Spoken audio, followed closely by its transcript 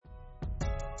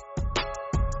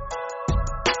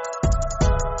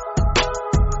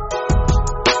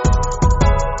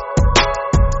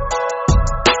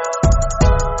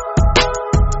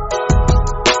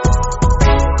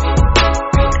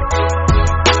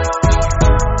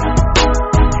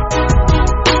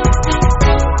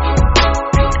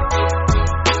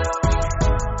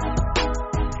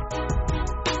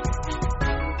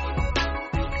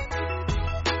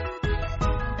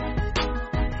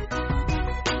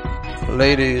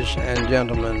Ladies and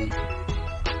gentlemen,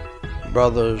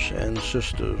 brothers and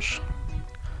sisters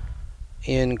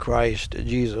in Christ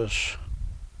Jesus,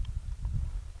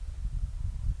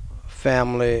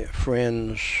 family,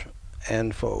 friends,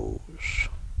 and foes,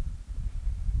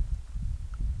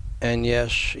 and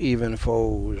yes, even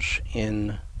foes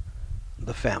in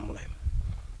the family.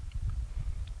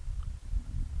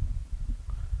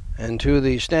 And to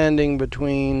the standing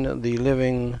between the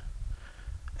living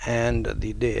and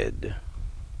the dead,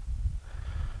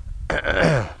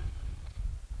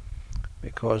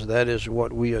 because that is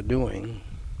what we are doing.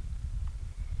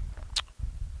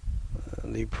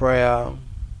 The prayer,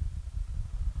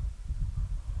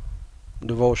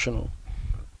 devotional,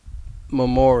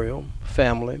 memorial,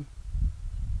 family,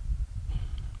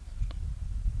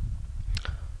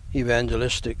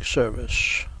 evangelistic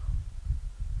service,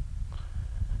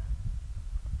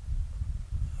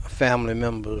 family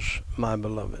members, my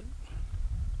beloved.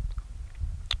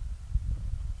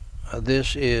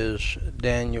 This is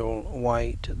Daniel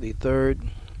White III,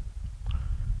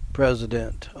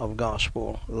 President of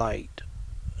Gospel Light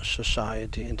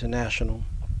Society International,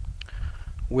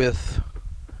 with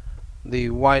the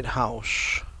White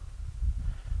House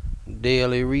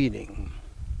daily reading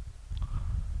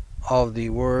of the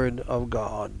Word of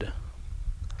God,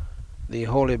 the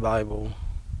Holy Bible,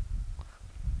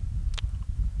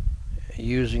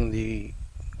 using the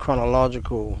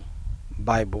chronological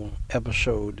Bible,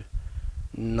 episode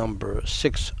number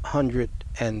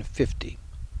 650,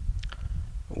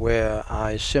 where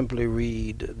I simply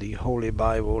read the Holy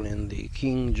Bible in the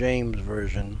King James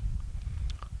Version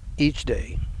each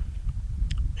day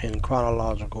in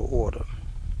chronological order.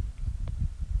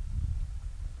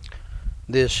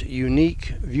 This unique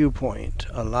viewpoint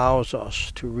allows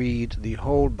us to read the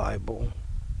whole Bible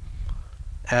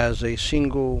as a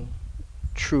single,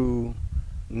 true,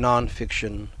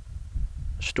 non-fiction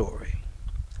story,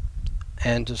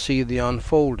 and to see the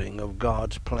unfolding of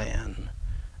God's plan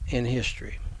in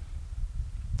history,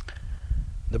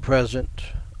 the present,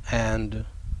 and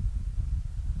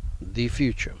the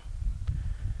future.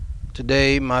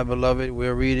 Today, my beloved,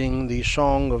 we're reading the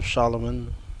Song of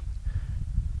Solomon,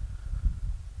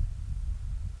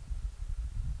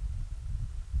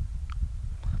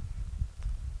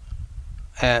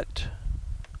 at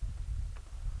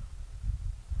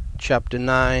chapter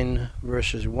 9,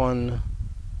 verses 1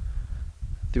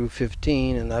 through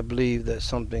 15, and I believe that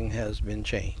something has been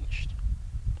changed.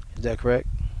 Is that correct?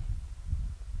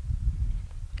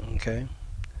 Okay.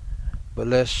 But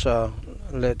let's go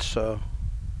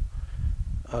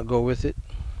with it,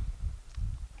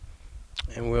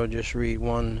 and we'll just read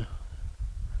 1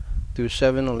 through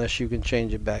 7, unless you can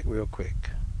change it back real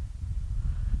quick.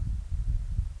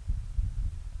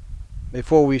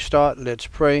 Before we start, let's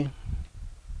pray.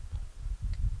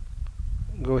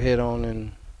 Go ahead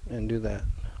on and do that.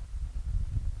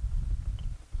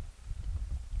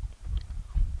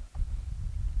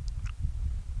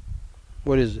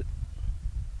 What is it?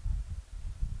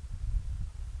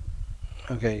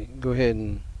 Okay, go ahead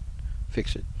and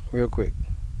fix it real quick.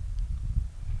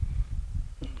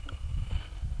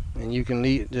 And you can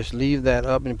just leave that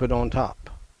up and put it on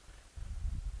top,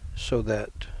 so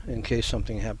that in case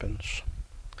something happens.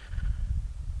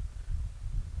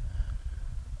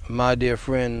 My dear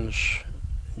friends,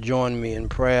 join me in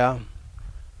prayer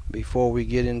before we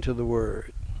get into the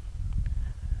Word.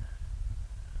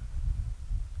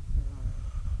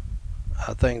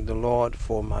 I thank the Lord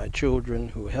for my children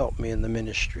who help me in the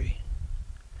ministry.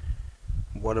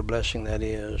 What a blessing that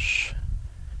is.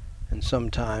 And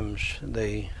sometimes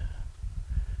they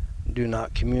do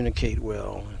not communicate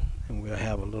well, and we'll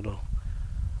have a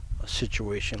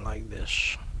situation like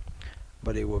this.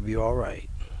 But it will be all right.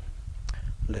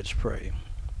 Let's pray.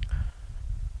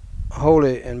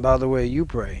 Holy, and by the way, you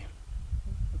pray.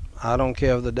 I don't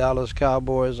care if the Dallas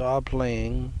Cowboys are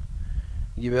playing.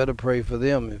 You better pray for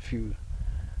them if you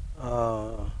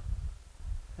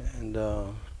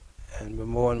but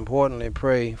more importantly,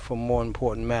 pray for more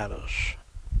important matters.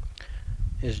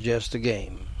 It's just a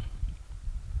game.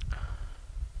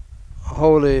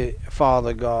 Holy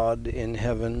Father God in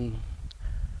heaven,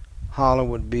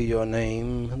 hallowed be your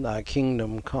name. Thy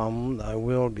kingdom come, thy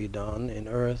will be done in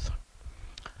earth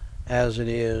as it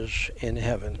is in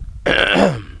heaven.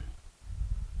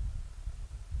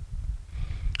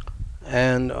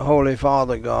 And Holy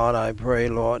Father God, I pray,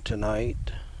 Lord,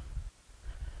 tonight,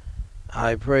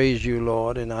 I praise you,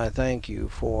 Lord, and I thank you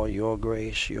for your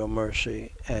grace, your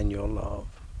mercy, and your love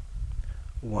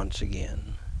once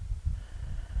again.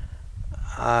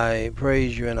 I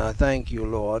praise you and I thank you,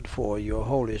 Lord, for your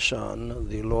Holy Son,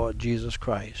 the Lord Jesus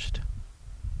Christ,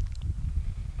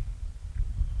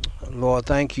 Lord,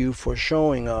 thank you for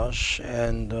showing us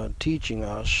and teaching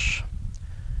us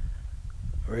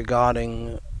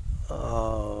regarding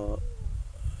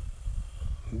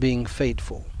being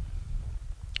faithful.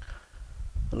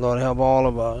 Lord, help all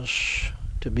of us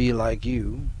to be like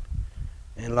you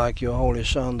and like your Holy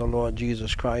Son, the Lord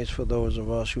Jesus Christ, for those of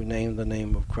us who name the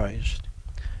name of Christ.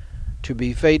 To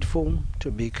be faithful, to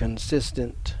be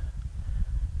consistent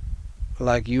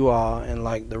like you are, and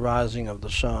like the rising of the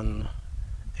sun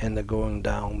and the going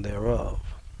down thereof.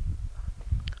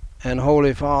 And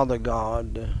Holy Father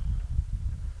God,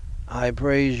 I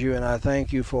praise you and I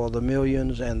thank you for the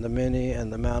millions and the many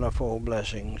and the manifold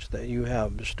blessings that you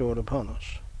have bestowed upon us.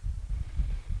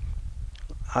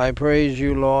 I praise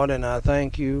you, Lord, and I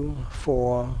thank you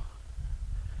for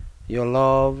your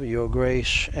love, your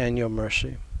grace, and your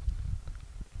mercy.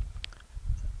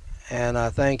 And I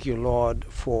thank you, Lord,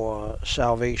 for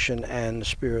salvation and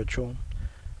spiritual,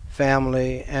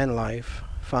 family and life,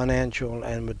 financial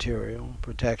and material,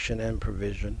 protection and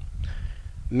provision,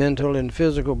 mental and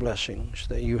physical blessings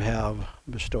that you have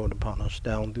bestowed upon us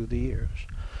down through the years.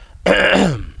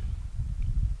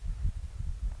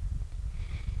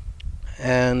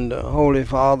 And Holy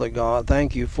Father God,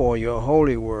 thank you for your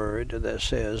holy word that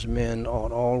says men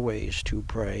ought always to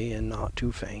pray and not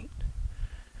to faint.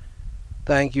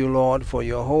 Thank you, Lord, for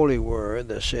your holy word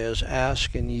that says,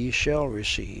 ask and ye shall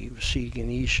receive, seek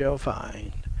and ye shall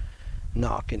find,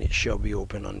 knock and it shall be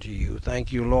open unto you.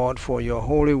 Thank you, Lord, for your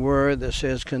holy word that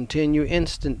says, continue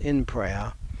instant in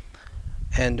prayer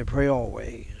and to pray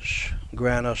always.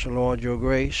 Grant us, Lord, your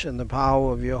grace and the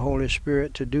power of your Holy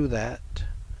Spirit to do that,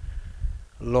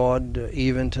 Lord,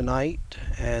 even tonight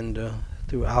and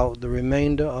throughout the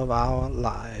remainder of our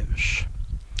lives.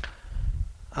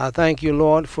 I thank you,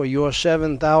 Lord, for your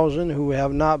 7,000 who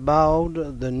have not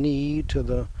bowed the knee to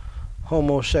the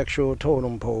homosexual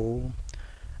totem pole.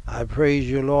 I praise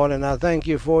you, Lord, and I thank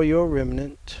you for your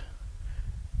remnant.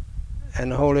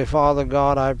 And Holy Father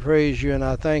God, I praise you and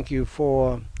I thank you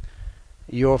for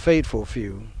your faithful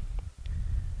few.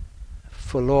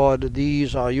 For, Lord,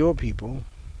 these are your people,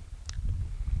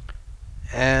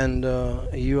 and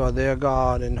you are their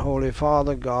God. And Holy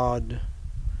Father God,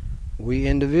 we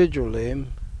individually,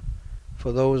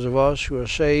 for those of us who are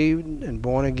saved and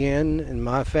born again in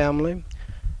my family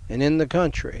and in the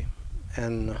country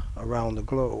and around the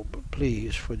globe,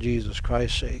 please, for Jesus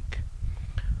Christ's sake,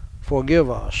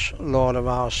 forgive us, Lord, of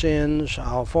our sins,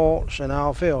 our faults, and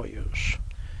our failures,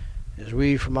 as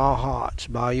we from our hearts,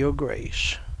 by your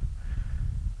grace,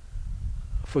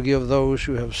 forgive those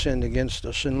who have sinned against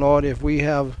us. And Lord, if we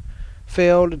have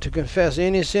failed to confess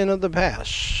any sin of the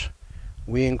past,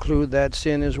 we include that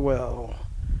sin as well.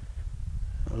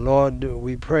 Lord,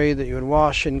 we pray that you would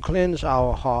wash and cleanse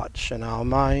our hearts and our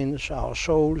minds, our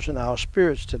souls and our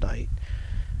spirits tonight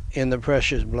in the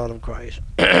precious blood of Christ.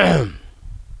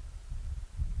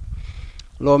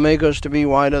 Lord, make us to be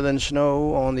whiter than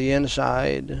snow on the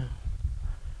inside.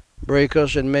 Break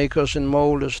us and make us and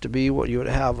mold us to be what you would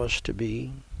have us to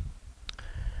be.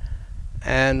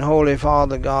 And Holy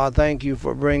Father God, thank you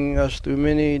for bringing us through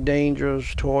many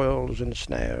dangers, toils, and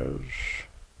snares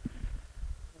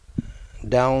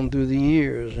down through the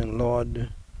years. And Lord,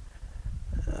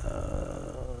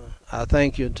 I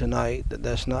thank you tonight that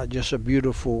that's not just a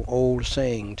beautiful old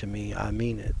saying to me. I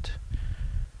mean it.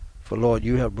 For Lord,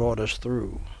 you have brought us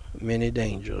through many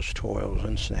dangers, toils,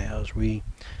 and snares.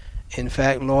 In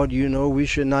fact, Lord, you know we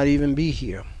should not even be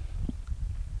here.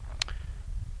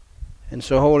 And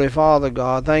so, Holy Father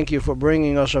God, thank you for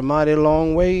bringing us a mighty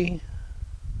long way.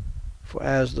 For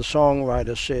as the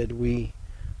songwriter said, we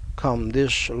come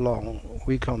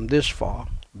this far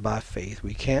by faith.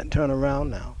 We can't turn around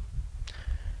now.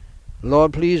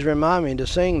 Lord, please remind me to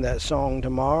sing that song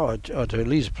tomorrow, or to at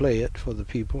least play it for the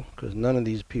people, because none of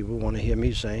these people want to hear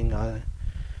me sing,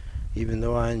 even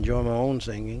though I enjoy my own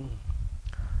singing.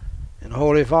 And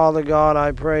Holy Father God,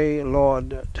 I pray,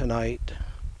 Lord, tonight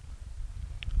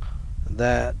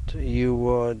that you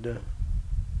would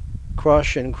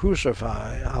crush and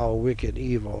crucify our wicked,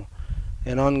 evil,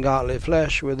 and ungodly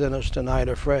flesh within us tonight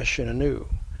afresh and anew,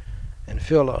 and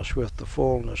fill us with the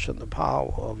fullness and the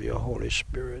power of your Holy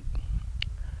Spirit.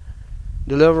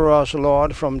 Deliver us,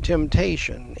 Lord, from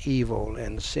temptation, evil,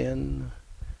 and sin.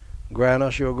 Grant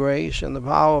us your grace and the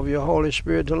power of your Holy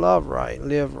Spirit to love right,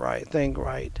 live right, think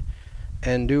right,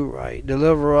 and do right.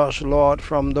 Deliver us, Lord,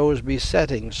 from those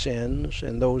besetting sins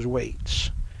and those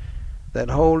weights that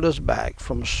hold us back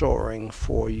from soaring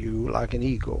for you like an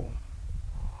eagle.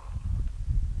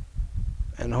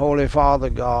 And Holy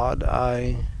Father God,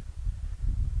 I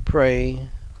pray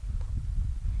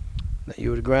that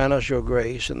you would grant us your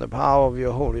grace and the power of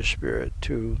your Holy Spirit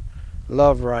to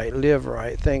love right, live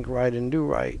right, think right, and do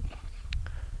right.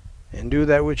 And do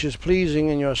that which is pleasing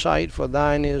in your sight, for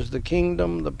thine is the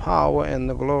kingdom, the power, and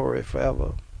the glory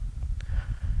forever.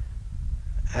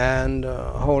 And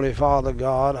Holy Father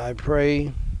God, I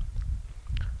pray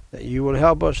that you will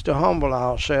help us to humble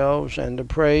ourselves and to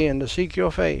pray and to seek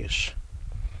your face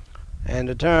and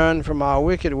to turn from our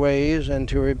wicked ways and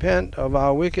to repent of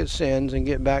our wicked sins and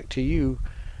get back to you,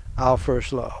 our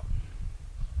first love.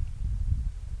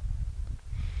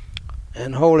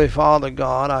 And Holy Father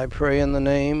God, I pray in the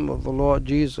name of the Lord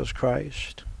Jesus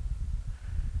Christ.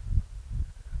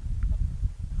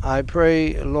 I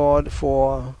pray, Lord,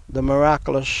 for the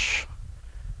miraculous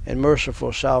and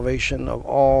merciful salvation of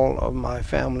all of my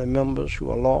family members who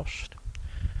are lost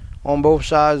on both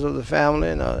sides of the family.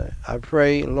 And I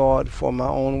pray, Lord, for my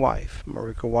own wife,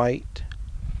 Marika White,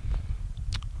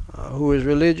 who is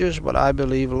religious, but I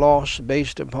believe lost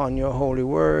based upon your holy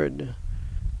word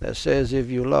that says, if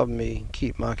you love me,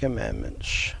 keep my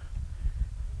commandments.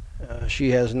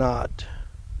 She has not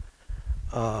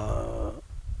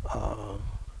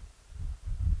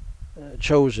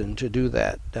chosen to do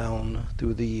that down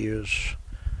through the years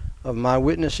of my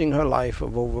witnessing her life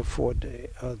of over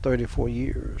 34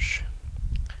 years.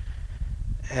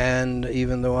 And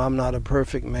even though I'm not a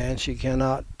perfect man, she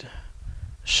cannot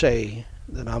say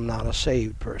that I'm not a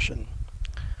saved person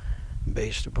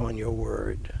based upon your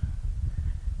word.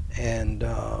 And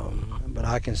but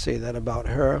I can say that about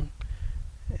her,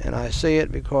 and I say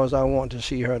it because I want to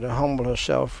see her to humble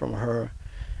herself from her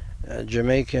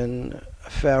Jamaican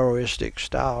Pharaohistic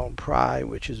style pride,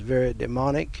 which is very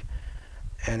demonic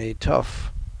and a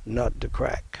tough nut to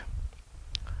crack,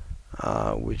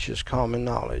 which is common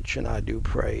knowledge. And I do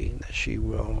pray that she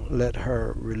will let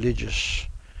her religious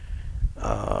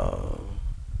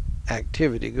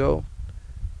activity go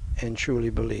and truly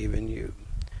believe in you.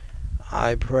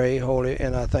 I pray, Holy,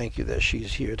 and I thank you that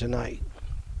she's here tonight.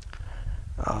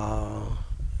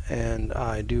 And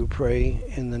I do pray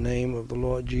in the name of the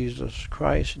Lord Jesus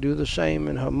Christ, do the same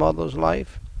in her mother's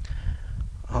life,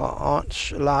 her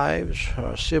aunt's lives,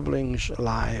 her siblings'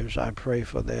 lives. I pray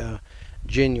for their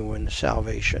genuine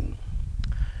salvation.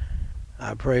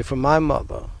 I pray for my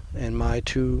mother and my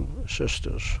two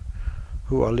sisters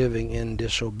who are living in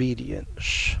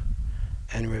disobedience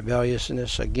and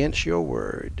rebelliousness against your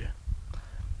word,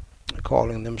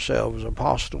 calling themselves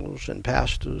apostles and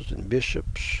pastors and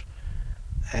bishops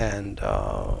and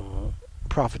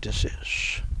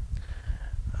prophetesses,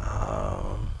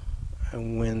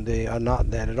 and when they are not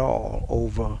that at all,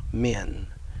 over men.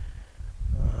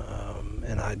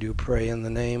 And I do pray in the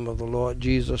name of the Lord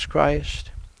Jesus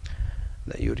Christ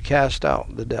that you would cast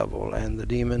out the devil and the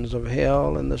demons of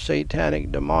hell and the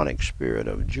satanic demonic spirit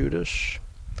of Judas,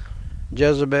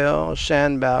 Jezebel,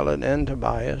 Sanballat, and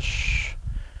Tobias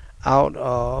out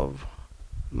of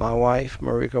my wife,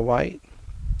 Marika White,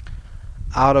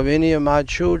 out of any of my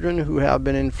children who have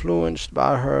been influenced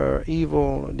by her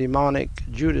evil, demonic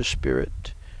Judas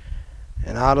spirit,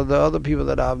 and out of the other people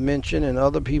that I've mentioned and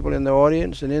other people in the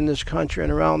audience and in this country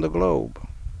and around the globe.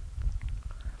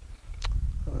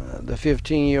 The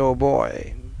 15-year-old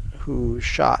boy who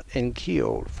shot and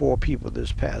killed 4 people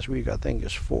this past week, I think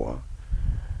it's 4.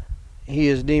 He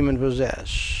is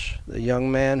demon-possessed. The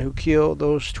young man who killed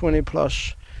those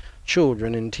 20-plus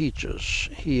children and teachers,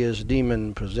 he is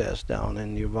demon-possessed down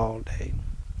in Uvalde.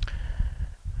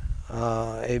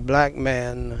 A black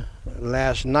man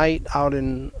last night out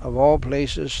in, of all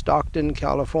places, Stockton,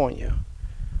 California,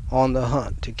 on the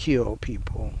hunt to kill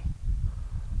people.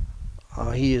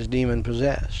 He is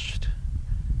demon-possessed.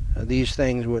 These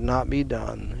things would not be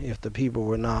done if the people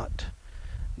were not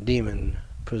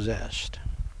demon-possessed.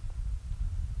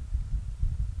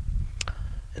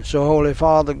 And so, Holy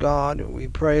Father God, we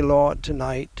pray, Lord,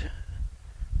 tonight,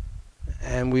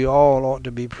 and we all ought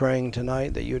to be praying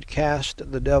tonight, that you'd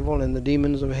cast the devil and the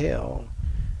demons of hell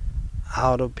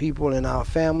out of people in our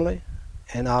family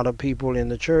and out of people in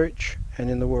the church and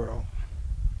in the world.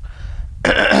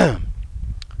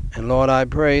 And Lord, I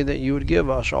pray that you would give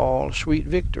us all sweet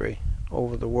victory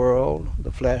over the world,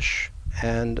 the flesh,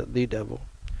 and the devil.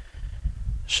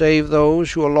 Save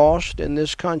those who are lost in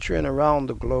this country and around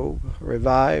the globe.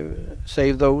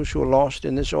 Save those who are lost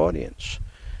in this audience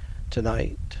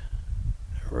tonight.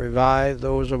 Revive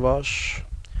those of us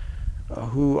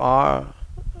who are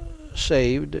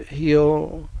saved.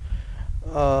 Heal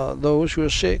those who are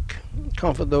sick.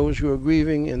 Comfort those who are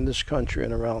grieving in this country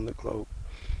and around the globe.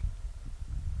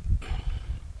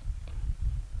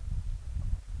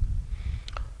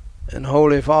 And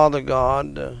Holy Father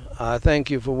God, I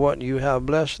thank you for what you have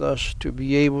blessed us to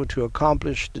be able to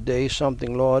accomplish today,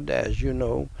 something, Lord, as you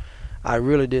know, I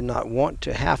really did not want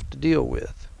to have to deal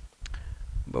with.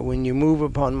 But when you move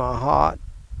upon my heart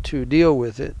to deal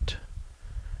with it,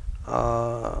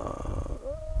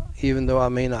 even though I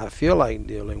may not feel like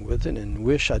dealing with it and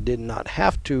wish I did not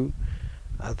have to,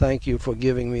 I thank you for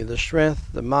giving me the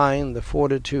strength, the mind, the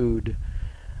fortitude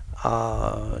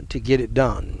to get it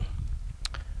done.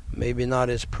 Maybe not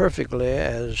as perfectly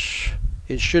as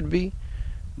it should be,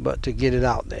 but to get it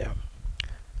out there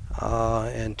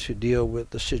and to deal with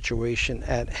the situation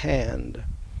at hand.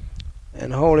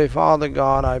 And Holy Father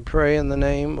God, I pray in the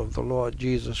name of the Lord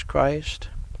Jesus Christ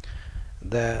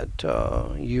that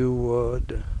you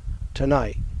would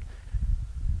tonight,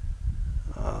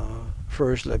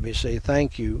 first let me say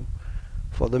thank you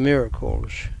for the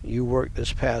miracles you worked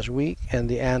this past week and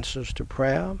the answers to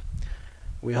prayer.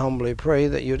 We humbly pray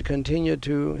that you'd continue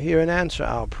to hear and answer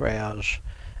our prayers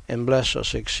and bless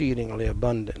us exceedingly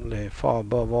abundantly, far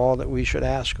above all that we should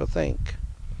ask or think.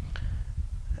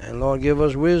 And Lord, give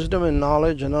us wisdom and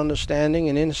knowledge and understanding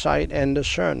and insight and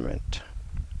discernment.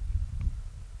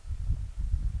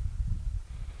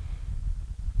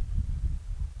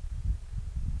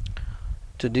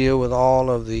 To deal with all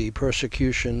of the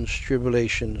persecutions,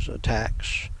 tribulations,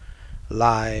 attacks,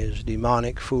 lies,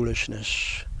 demonic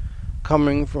foolishness,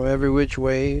 coming from every which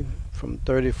way from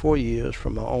 34 years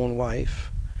from my own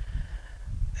wife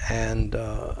and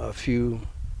a few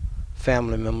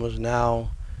family members now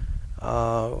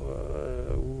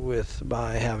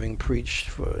by having preached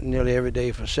for nearly every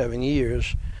day for 7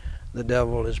 years, the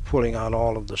devil is pulling out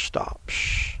all of the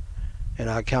stops. And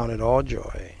I count it all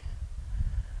joy.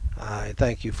 I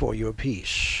thank you for your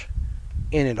peace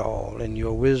in it all, and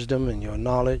your wisdom and your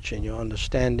knowledge and your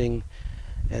understanding,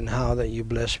 and how that you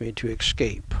bless me to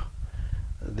escape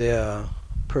their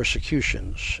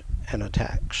persecutions and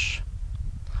attacks.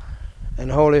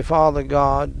 And Holy Father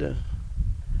God,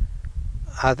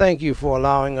 I thank you for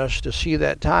allowing us to see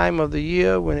that time of the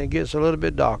year when it gets a little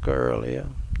bit darker earlier.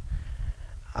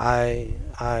 I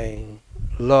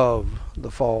love the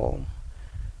fall.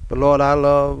 But Lord, I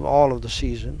love all of the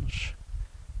seasons,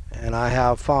 and I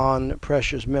have fond,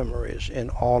 precious memories in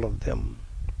all of them.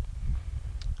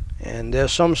 And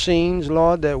there's some scenes,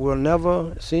 Lord, that will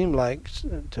never, seem like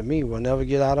to me, will never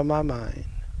get out of my mind.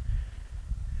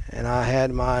 And I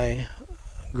had my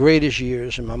greatest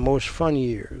years and my most fun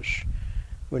years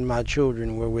when my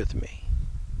children were with me.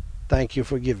 Thank you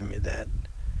for giving me that,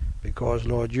 because,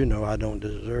 Lord, you know I don't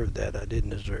deserve that. I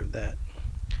didn't deserve that.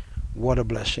 What a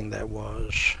blessing that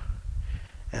was.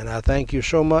 And I thank you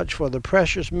so much for the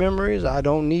precious memories. I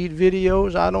don't need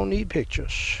videos. I don't need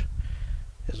pictures.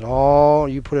 It's all,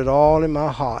 you put it all in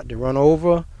my heart to run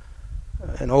over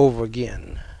and over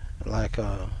again, like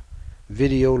a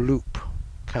video loop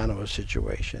kind of a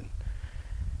situation.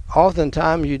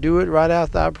 Oftentimes you do it right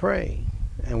after I pray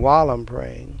and while I'm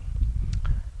praying.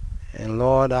 And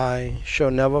Lord, I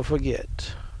shall never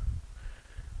forget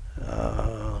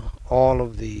all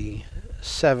of the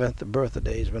 7th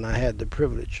birthdays when I had the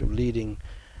privilege of leading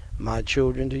my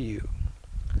children to you.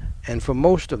 And for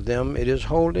most of them it is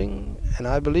holding, and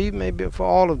I believe maybe for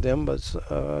all of them, but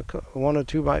one or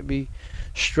two might be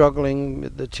struggling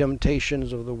with the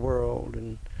temptations of the world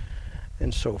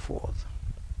and so forth.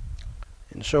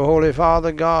 And so, Holy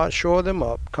Father God, shore them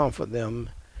up, comfort them,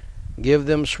 give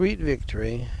them sweet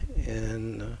victory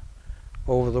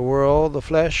over the world, the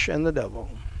flesh, and the devil.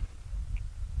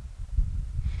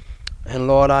 And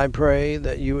Lord, I pray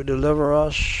that you would deliver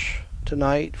us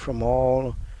tonight from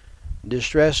all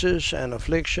distresses and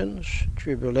afflictions,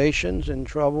 tribulations and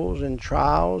troubles and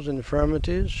trials,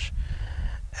 infirmities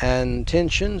and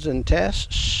tensions and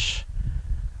tests,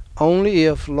 only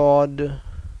if, Lord,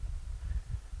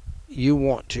 you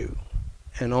want to,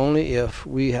 and only if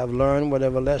we have learned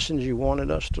whatever lessons you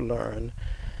wanted us to learn,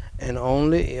 and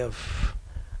only if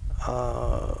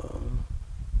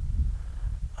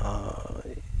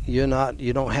you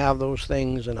don't have those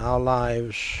things in our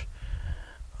lives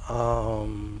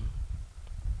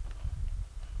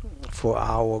for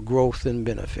our growth and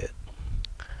benefit.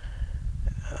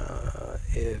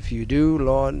 If you do,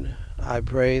 Lord, I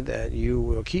pray that you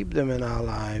will keep them in our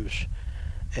lives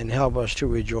and help us to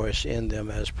rejoice in them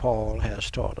as Paul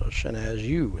has taught us and as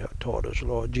you have taught us,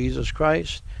 Lord Jesus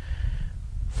Christ.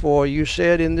 For you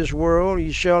said, in this world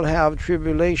ye shall have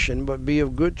tribulation, but be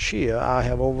of good cheer. I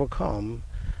have overcome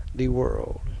the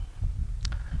world.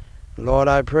 Lord,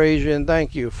 I praise you and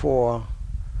thank you for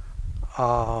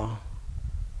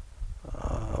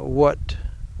what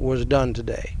was done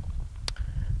today.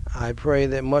 I pray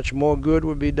that much more good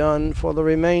would be done for the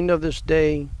remainder of this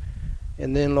day.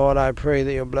 And then, Lord, I pray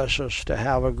that you'll bless us to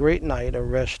have a great night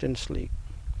of rest and sleep.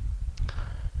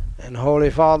 And Holy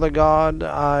Father God,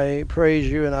 I praise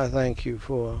you and I thank you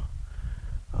for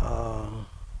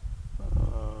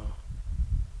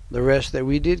the rest that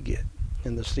we did get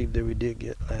and the sleep that we did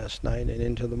get last night and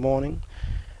into the morning.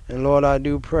 And Lord, I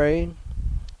do pray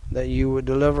that you would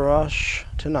deliver us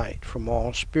tonight from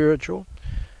all spiritual,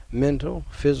 mental,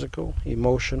 physical,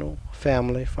 emotional,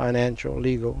 family, financial,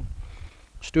 legal,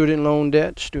 student loan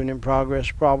debt, student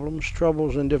progress problems,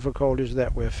 troubles and difficulties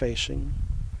that we're facing,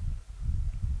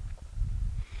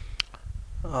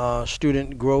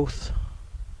 student growth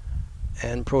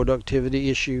and productivity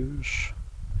issues.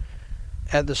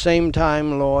 At the same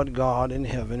time, Lord God in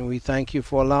heaven, we thank you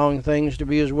for allowing things to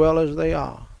be as well as they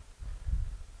are,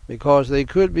 because they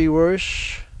could be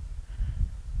worse,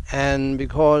 and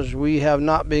because we have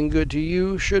not been good to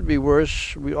you, should be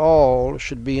worse. We all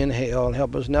should be in hell.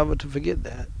 Help us never to forget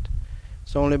that.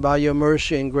 It's only by your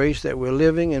mercy and grace that we're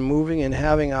living and moving and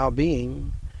having our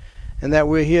being, and that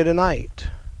we're here tonight.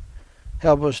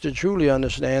 Help us to truly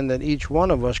understand that each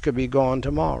one of us could be gone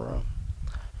tomorrow.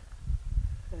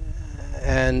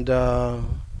 And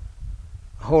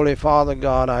Holy Father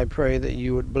God, I pray that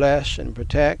you would bless and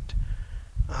protect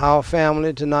our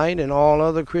family tonight and all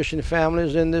other Christian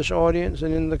families in this audience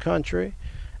and in the country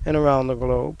and around the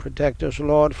globe. Protect us,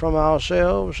 Lord, from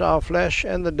ourselves, our flesh,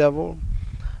 and the devil,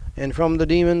 and from the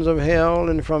demons of hell,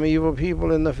 and from evil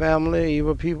people in the family,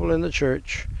 evil people in the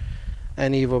church,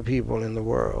 and evil people in the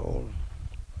world.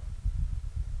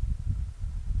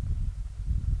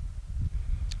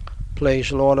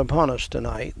 Place, Lord, upon us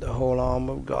tonight the whole arm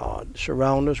of God.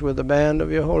 Surround us with a band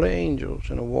of your holy angels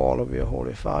and a wall of your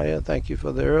holy fire. Thank you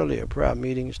for the earlier prayer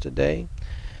meetings today.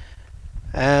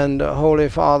 And Holy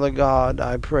Father God,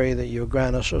 I pray that you'll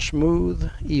grant us a smooth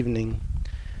evening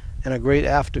and a great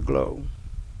afterglow,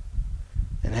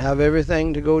 and have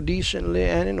everything to go decently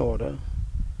and in order.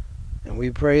 And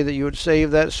we pray that you would save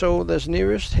that soul that's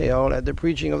nearest hell at the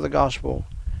preaching of the gospel,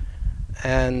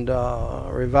 and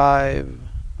revive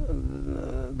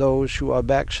those who are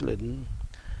backslidden,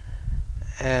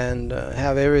 and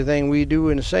have everything we do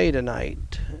and say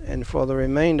tonight and for the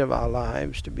remainder of our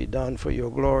lives to be done for your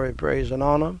glory, praise, and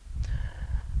honor,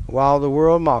 while the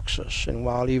world mocks us, and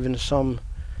while even some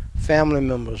family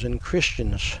members and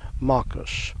Christians mock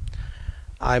us.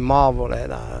 I marvel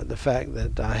at the fact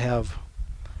that I have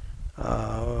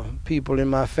people in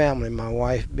my family, my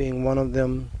wife being one of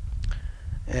them,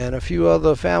 and a few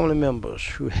other family members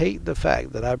who hate the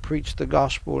fact that I preach the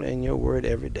gospel in your word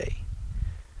every day.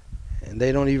 And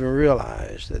they don't even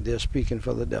realize that they're speaking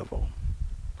for the devil.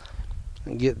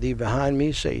 And get thee behind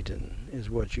me, Satan, is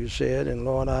what you said. And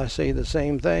Lord, I say the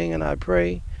same thing, and I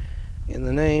pray in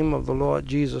the name of the Lord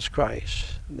Jesus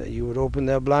Christ that you would open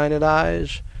their blinded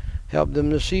eyes, help them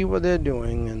to see what they're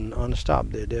doing, and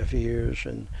unstop their deaf ears,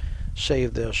 and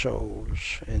save their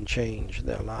souls and change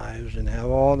their lives, and have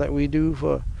all that we do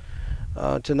for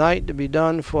tonight to be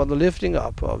done for the lifting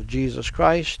up of Jesus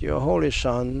Christ, your holy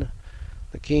Son,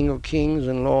 the King of kings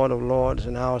and Lord of lords,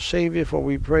 and our Savior, for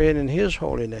we pray it in his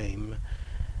holy name,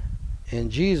 in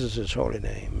Jesus' holy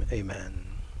name. Amen.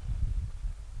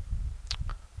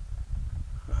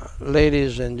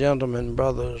 Ladies and gentlemen,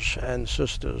 brothers and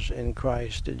sisters in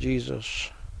Christ Jesus,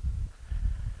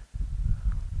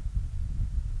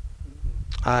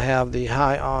 I have the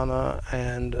high honor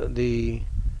and the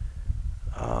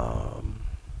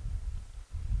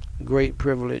great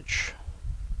privilege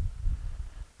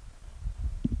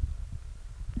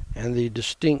and the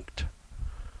distinct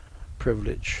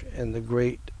privilege and the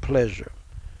great pleasure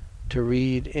to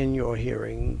read in your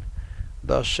hearing,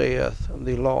 "Thus saith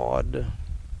the Lord,"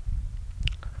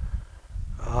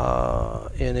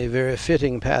 in a very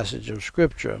fitting passage of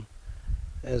Scripture,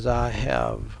 as I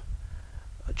have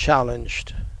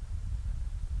challenged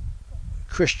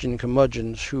Christian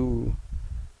curmudgeons who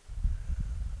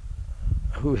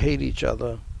hate each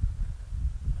other,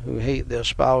 who hate their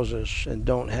spouses and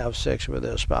don't have sex with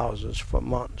their spouses for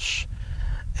months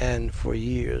and for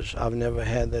years. I've never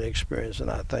had that experience,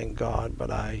 and I thank God, but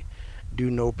I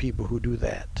do know people who do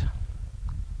that.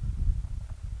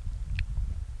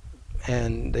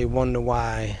 And they wonder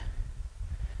why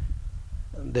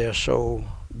they're so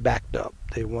backed up.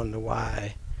 They wonder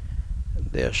why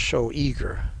they're so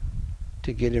eager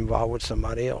to get involved with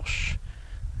somebody else.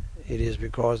 It is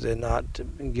because they're not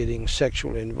getting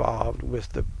sexually involved with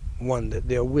the one that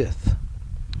they're with.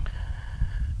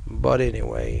 But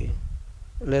anyway,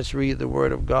 let's read the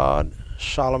Word of God,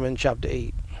 Solomon chapter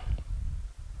 8,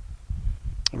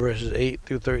 verses 8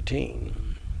 through 13.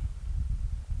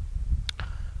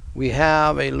 We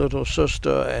have a little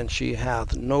sister, and she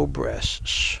hath no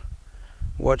breasts.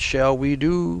 What shall we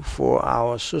do for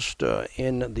our sister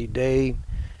in the day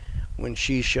when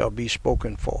she shall be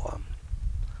spoken for.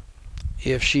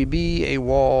 If she be a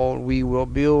wall, we will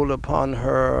build upon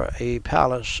her a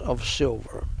palace of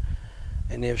silver.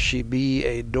 And if she be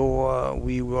a door,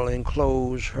 we will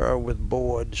enclose her with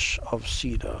boards of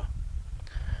cedar.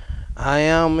 I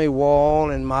am a wall,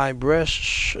 and my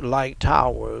breasts like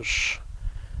towers.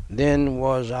 Then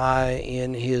was I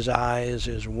in his eyes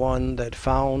as one that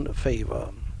found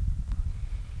favor.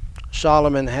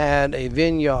 Solomon had a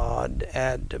vineyard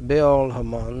at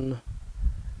Baal-hamon.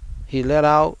 He let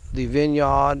out the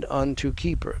vineyard unto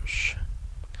keepers.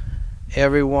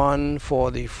 Every one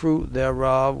for the fruit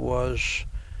thereof was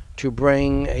to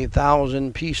bring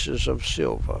 1,000 pieces of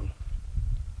silver.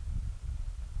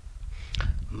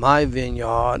 My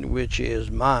vineyard, which is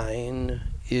mine,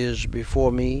 is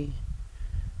before me.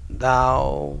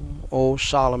 Thou, O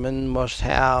Solomon, must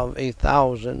have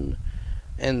 1,000,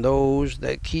 and those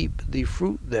that keep the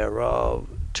fruit thereof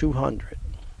 200.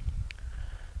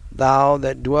 Thou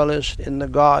that dwellest in the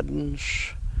gardens,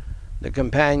 the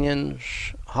companions,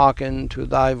 hearken to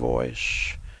thy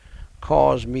voice.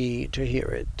 Cause me to hear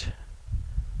it.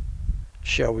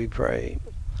 Shall we pray?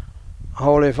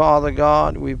 Holy Father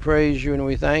God, we praise you and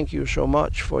we thank you so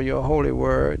much for your holy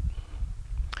word.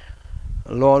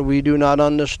 Lord, we do not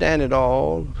understand it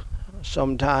all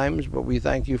sometimes, but we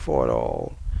thank you for it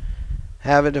all.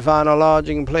 Have it to find a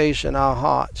lodging place in our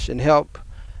hearts and help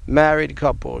married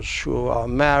couples who are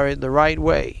married the right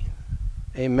way,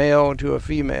 a male to a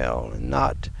female, and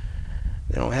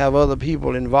they don't have other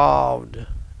people involved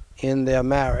in their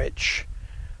marriage,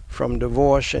 from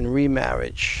divorce and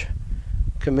remarriage,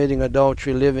 committing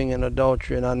adultery, living in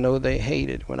adultery, and I know they hate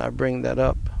it when I bring that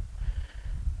up,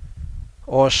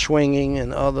 or swinging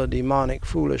and other demonic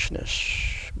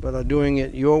foolishness, but are doing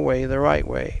it your way, the right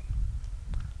way.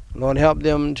 Lord, help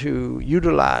them to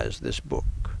utilize this book,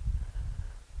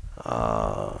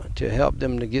 to help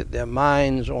them to get their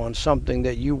minds on something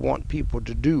that you want people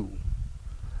to do.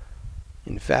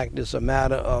 In fact, it's a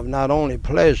matter of not only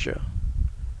pleasure,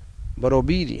 but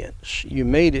obedience. You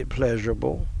made it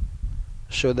pleasurable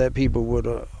so that people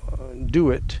would do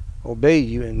it, obey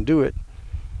you and do it,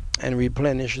 and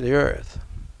replenish the earth,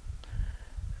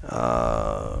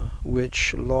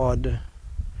 which, Lord,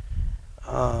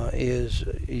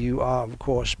 you are, of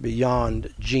course,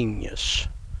 beyond genius.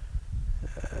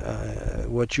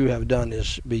 What you have done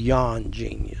is beyond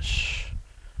genius.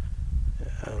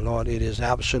 Lord, it is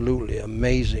absolutely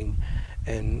amazing,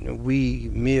 and we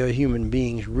mere human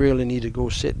beings really need to go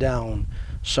sit down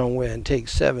somewhere and take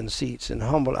 7 seats and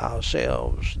humble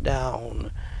ourselves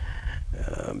down,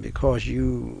 because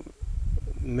you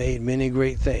made many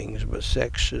great things, but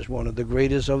sex is one of the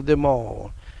greatest of them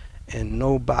all, and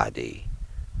nobody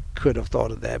could have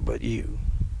thought of that but you.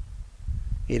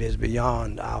 It is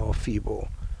beyond our feeble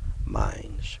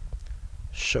minds.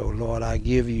 So, Lord, I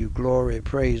give you glory,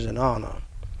 praise, and honor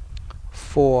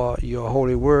for your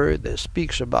holy word that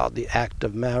speaks about the act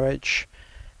of marriage.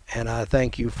 And I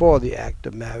thank you for the act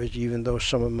of marriage, even though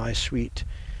some of my sweet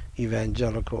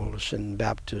evangelicals and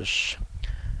Baptists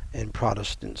and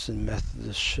Protestants and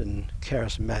Methodists and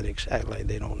Charismatics act like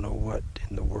they don't know what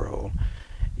in the world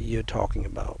you're talking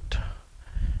about.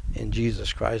 In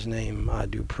Jesus Christ's name I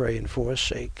do pray and for his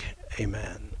sake.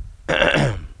 Amen.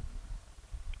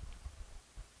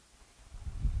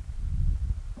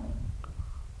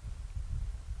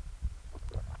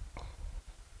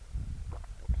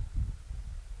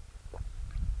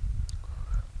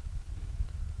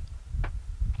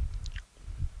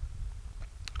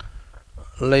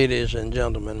 Ladies and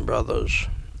gentlemen, brothers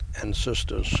and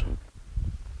sisters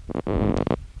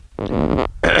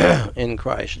in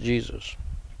Christ Jesus,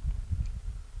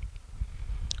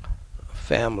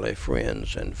 family,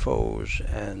 friends, and foes,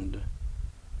 and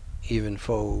even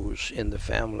foes in the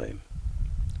family,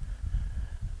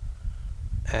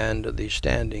 and the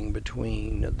standing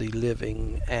between the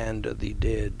living and the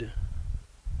dead,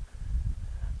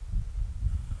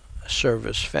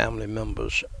 service family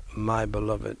members, my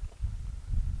beloved.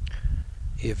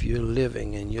 If you're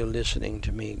living and you're listening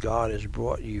to me, God has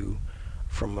brought you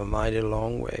from a mighty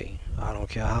long way. I don't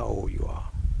care how old you are.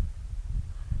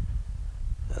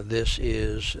 This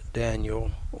is Daniel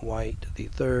White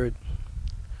III,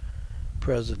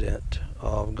 President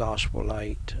of Gospel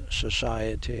Light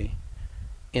Society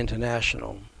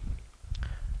International.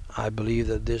 I believe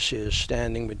that this is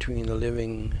standing between the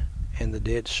living and the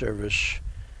dead service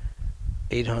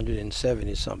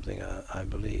 870 something, I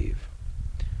believe.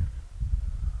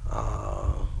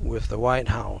 With the White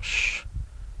House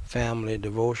family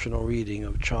devotional reading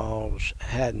of Charles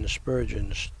Haddon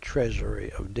Spurgeon's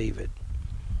Treasury of David.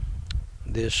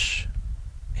 This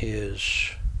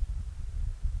is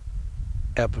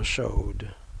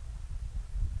episode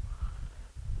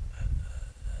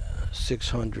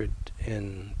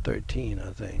 613,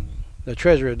 I think. The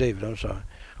Treasury of David, I'm sorry,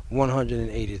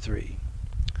 183.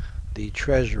 The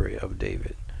Treasury of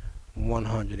David,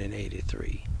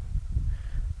 183.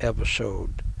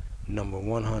 Episode number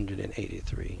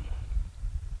 183.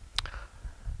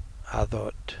 I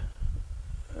thought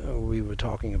we were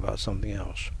talking about something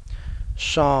else.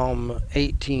 Psalm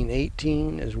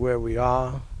 18:18 is where we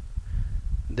are.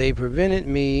 They prevented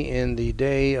me in the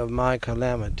day of my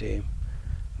calamity,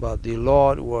 but the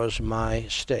Lord was my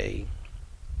stay.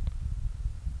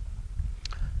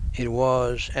 It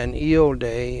was an ill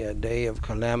day, a day of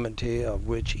calamity, of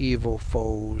which evil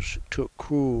foes took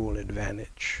cruel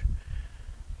advantage,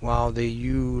 while they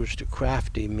used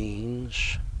crafty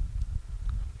means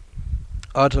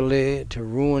utterly to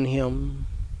ruin him.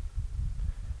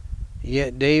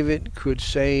 Yet David could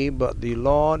say, but the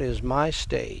Lord is my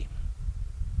stay.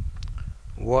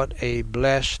 What a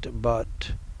blessed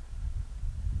but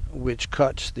which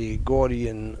cuts the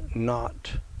Gordian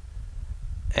knot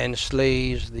and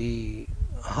slays the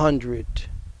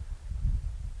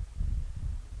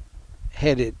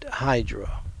 100-headed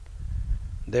hydra.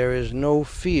 There is no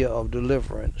fear of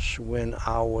deliverance when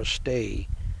our stay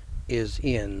is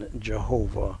in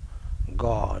Jehovah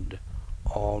God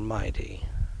Almighty.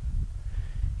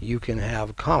 You can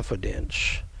have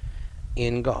confidence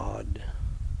in God,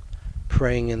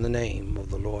 praying in the name of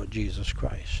the Lord Jesus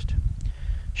Christ.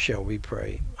 Shall we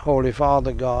pray? Holy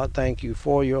Father God, thank you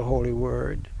for your holy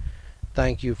word.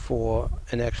 Thank you for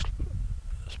an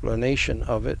explanation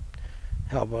of it.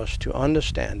 Help us to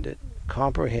understand it,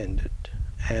 comprehend it,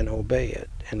 and obey it,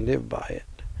 and live by it.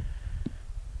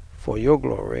 For your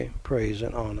glory, praise,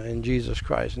 and honor. In Jesus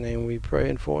Christ's name we pray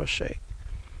and forsake.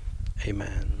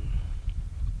 Amen.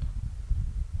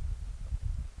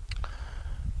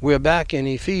 We're back in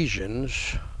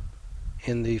Ephesians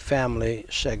in the family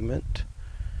segment,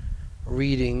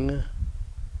 reading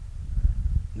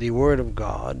the Word of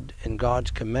God and God's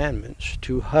commandments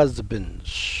to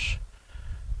husbands,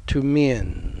 to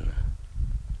men.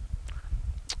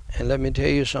 And let me tell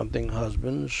you something,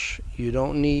 husbands. You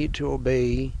don't need to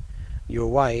obey your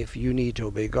wife. You need to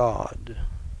obey God.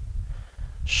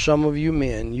 Some of you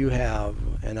men, you have,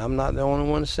 and I'm not the only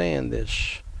one saying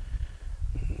this,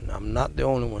 I'm not the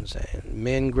only one saying it.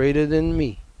 Men greater than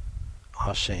me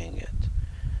are saying it.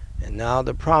 And now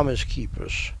the Promise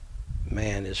Keepers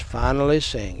man is finally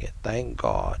saying it. Thank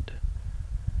God.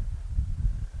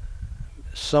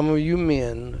 Some of you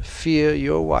men fear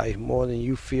your wife more than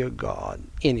you fear God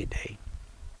any day.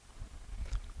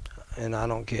 And I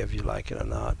don't care if you like it or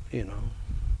not, you know.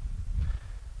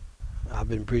 I've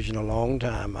been preaching a long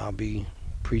time. I'll be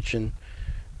preaching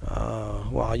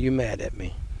while you're mad at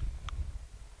me.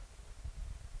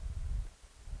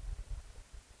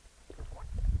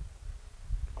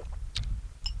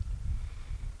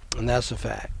 And that's a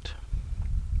fact.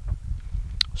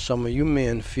 Some of you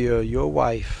men fear your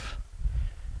wife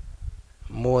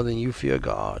more than you fear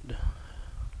God.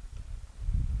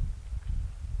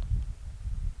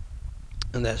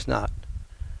 And that's not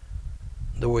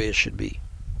the way it should be.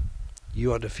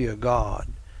 You ought to fear God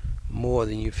more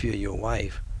than you fear your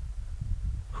wife,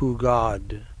 who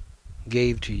God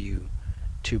gave to you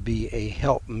to be a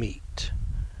helpmeet,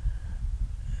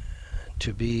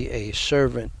 to be a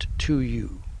servant to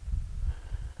you,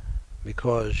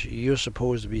 because you're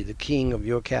supposed to be the king of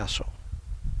your castle,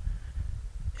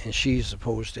 and she's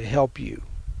supposed to help you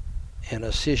and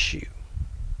assist you,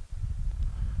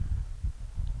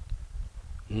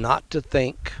 not to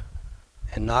think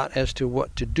and not as to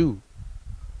what to do,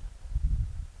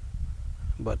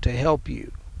 but to help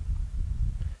you,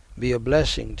 be a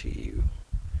blessing to you,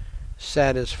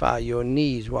 satisfy your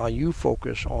needs while you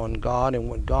focus on God and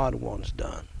what God wants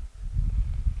done.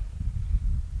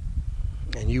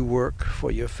 And you work for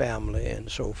your family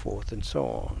and so forth and so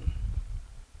on.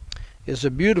 It's a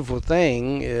beautiful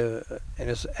thing,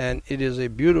 and it is a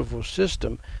beautiful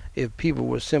system if people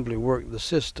would simply work the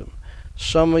system.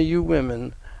 Some of you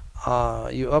women,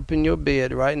 you're up in your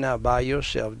bed right now by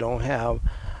yourself, don't have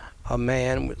a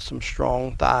man with some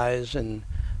strong thighs and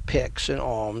pecs and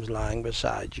arms lying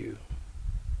beside you.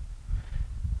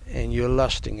 And you're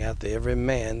lusting after every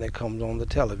man that comes on the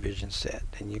television set.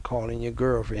 And you're calling your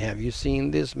girlfriend, have you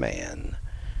seen this man?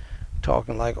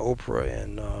 Talking like Oprah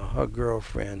and her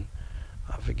girlfriend,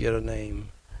 I forget her name.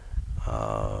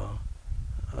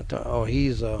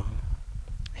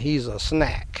 He's a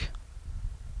snack.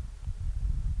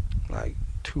 Like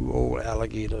two old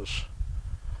alligators.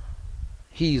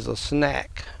 He's a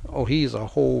snack. Oh, he's a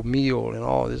whole meal and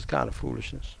all this kind of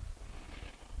foolishness.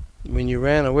 when you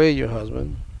ran away your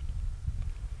husband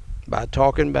by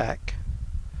talking back,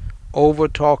 over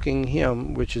talking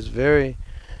him, which is very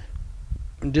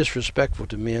disrespectful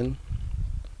to men,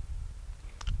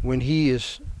 when he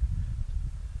is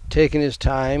taking his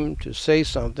time to say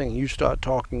something and you start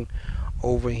talking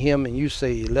over him and you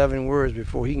say 11 words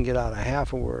before he can get out a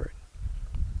half a word,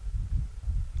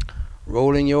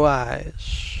 rolling your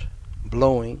eyes,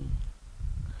 blowing.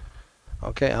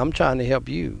 Okay, I'm trying to help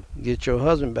you get your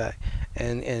husband back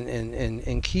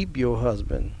and keep your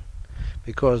husband,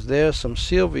 because there's some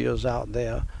Sylvias out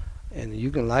there, and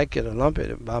you can like it or lump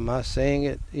it by my saying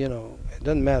it, it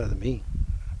doesn't matter to me.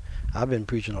 I've been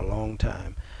preaching a long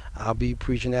time. I'll be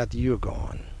preaching after you're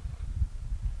gone.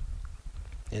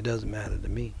 It doesn't matter to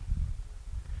me.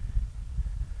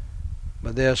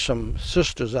 But there's some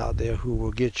sisters out there who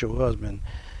will get your husband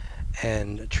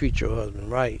and treat your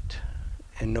husband right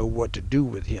and know what to do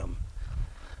with him.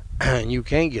 And you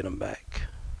can't get him back.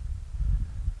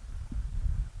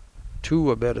 Two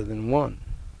are better than one.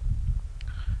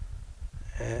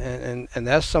 And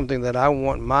that's something that I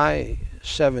want my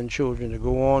 7 children to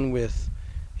go on with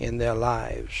in their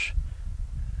lives,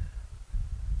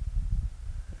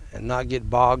 and not get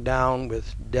bogged down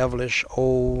with devilish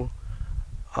old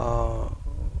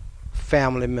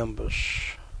family members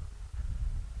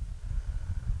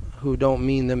who don't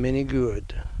mean them any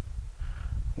good.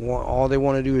 All they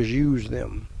want to do is use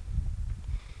them.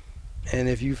 And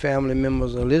if you family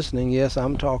members are listening, yes,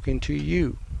 I'm talking to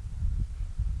you.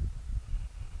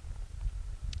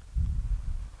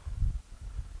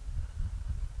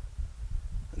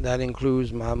 That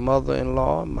includes my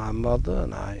mother-in-law, my mother,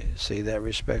 and I say that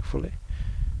respectfully,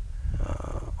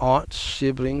 aunts,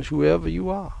 siblings, whoever you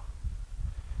are.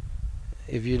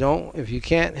 If you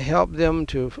can't help them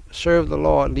to serve the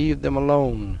Lord, leave them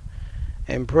alone,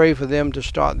 and pray for them to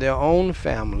start their own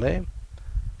family,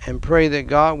 and pray that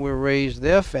God will raise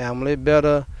their family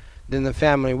better than the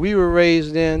family we were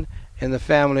raised in and the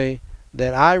family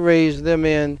that I raised them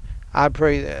in. I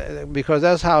pray, because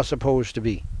that's how it's supposed to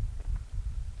be.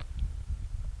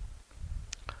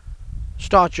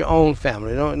 Start your own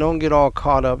family. Don't get all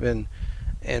caught up in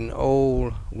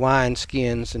old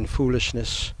wineskins and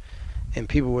foolishness and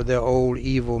people with their old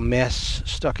evil mess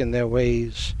stuck in their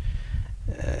ways.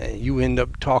 You end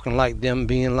up talking like them,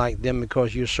 being like them,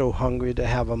 because you're so hungry to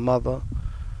have a mother,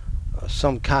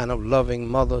 some kind of loving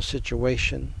mother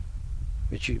situation,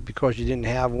 because you didn't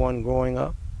have one growing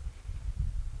up.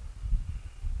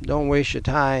 Don't waste your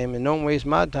time, and don't waste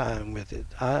my time with it.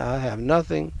 I have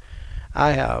nothing.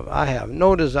 I have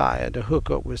no desire to hook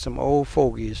up with some old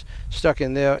fogies stuck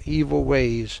in their evil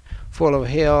ways, full of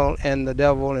hell and the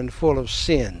devil and full of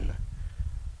sin,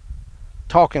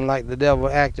 talking like the devil,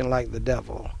 acting like the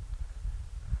devil.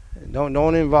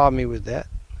 Don't involve me with that.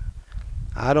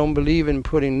 I don't believe in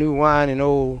putting new wine in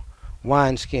old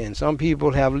wineskins. Some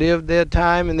people have lived their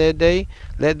time and their day.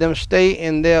 Let them stay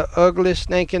in their ugly,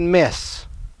 stinking mess,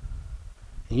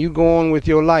 and you go on with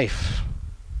your life.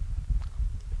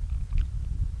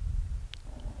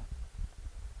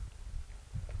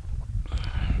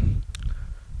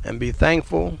 And be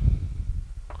thankful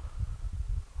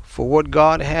for what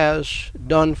God has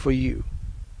done for you.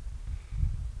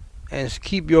 And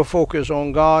keep your focus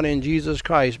on God and Jesus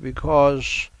Christ,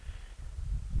 because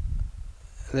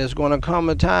there's going to come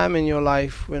a time in your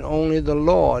life when only the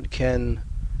Lord can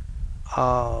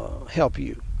help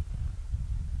you.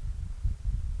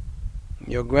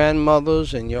 Your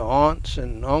grandmothers and your aunts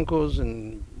and uncles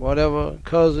and whatever,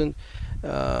 cousins,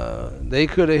 they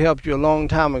could have helped you a long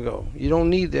time ago. You don't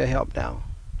need their help now.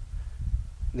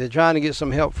 They're trying to get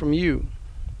some help from you.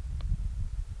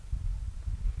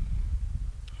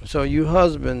 So you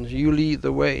husbands, you lead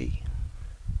the way.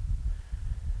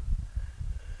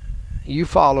 You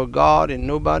follow God and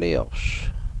nobody else.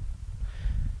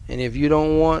 And if you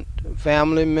don't want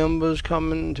family members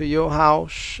coming to your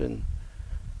house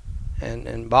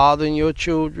and bothering your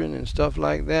children and stuff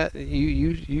like that,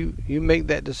 you make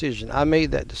that decision. I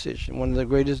made that decision. One of the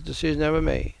greatest decisions I ever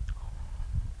made.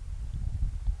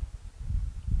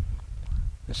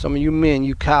 And some of you men,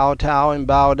 you kowtow and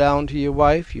bow down to your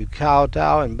wife. You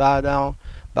kowtow and bow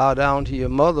down to your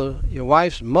mother, your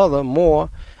wife's mother more,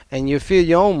 and you fear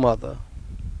your own mother.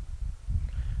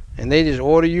 And they just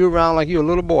order you around like you're a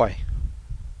little boy.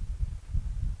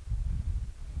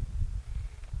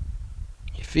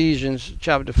 Ephesians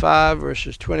chapter 5,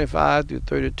 verses 25 through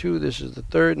 32. This is the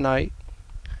third night.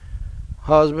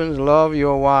 Husbands, love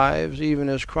your wives, even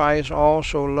as Christ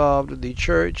also loved the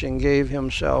church and gave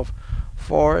himself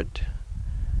for it.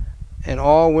 And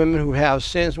all women who have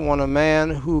sense want a man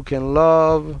who can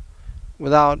love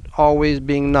without always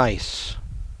being nice.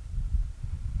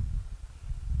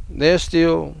 There's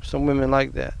still some women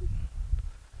like that.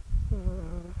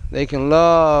 They can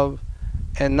love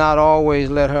and not always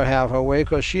let her have her way,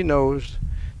 because she knows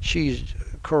she's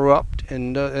corrupt,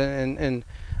 and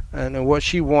what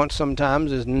she wants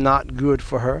sometimes is not good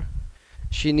for her.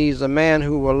 She needs a man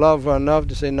who will love her enough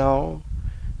to say, no,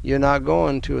 you're not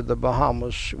going to the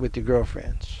Bahamas with your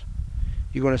girlfriends.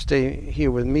 You're going to stay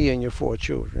here with me and your 4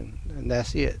 children, and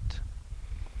that's it.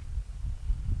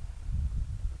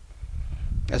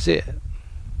 That's it.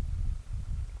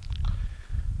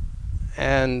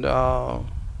 And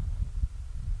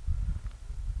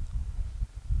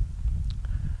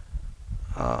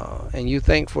you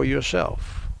think for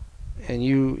yourself, and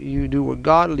you do what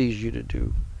God leads you to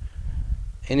do.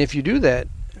 And if you do that,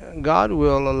 God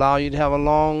will allow you to have a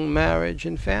long marriage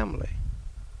and family.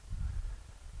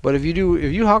 But if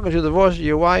you hearken to the voice of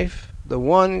your wife, the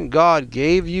one God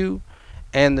gave you,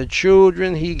 and the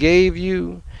children he gave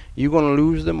you, you're going to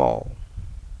lose them all.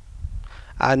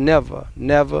 I never,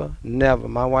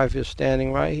 my wife is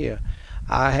standing right here,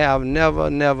 I have never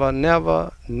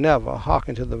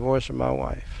hearkened to the voice of my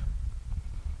wife.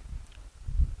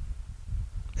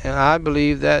 And I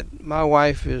believe that my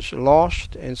wife is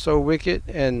lost and so wicked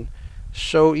and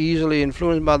so easily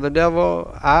influenced by the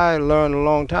devil. I learned a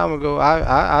long time ago,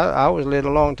 I was led a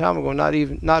long time ago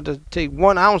not to take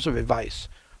 1 ounce of advice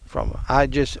from her. I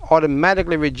just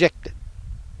automatically reject it.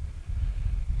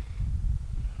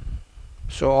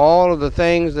 So all of the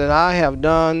things that I have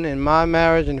done in my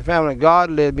marriage and family,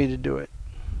 God led me to do it.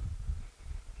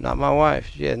 Not my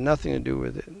wife. She had nothing to do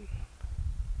with it.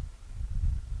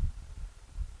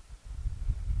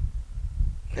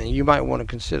 And you might want to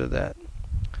consider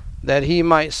that he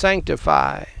might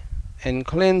sanctify and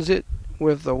cleanse it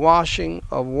with the washing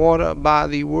of water by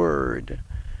the word,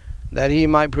 that he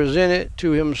might present it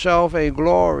to himself a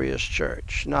glorious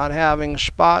church, not having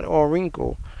spot or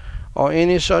wrinkle or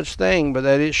any such thing, but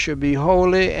that it should be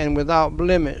holy and without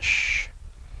blemish.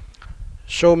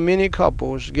 So many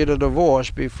couples get a divorce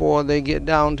before they get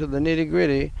down to the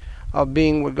nitty-gritty of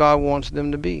being what God wants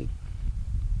them to be.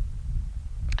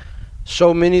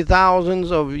 So many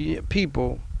thousands of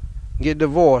people get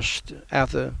divorced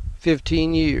after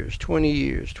 15 years, 20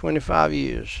 years, 25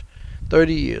 years,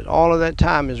 30 years. All of that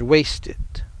time is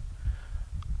wasted.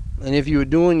 And if you were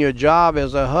doing your job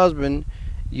as a husband,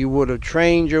 you would have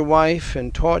trained your wife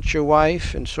and taught your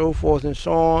wife and so forth and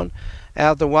so on.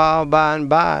 After a while, by and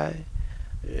by,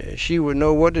 she would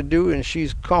know what to do, and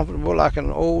she's comfortable like an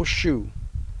old shoe.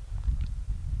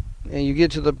 And you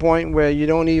get to the point where you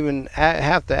don't even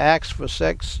have to ask for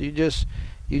sex. You just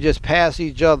pass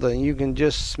each other, and you can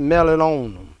just smell it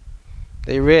on them.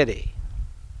 They ready.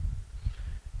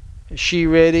 She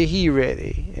ready, he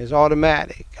ready. It's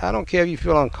automatic. I don't care if you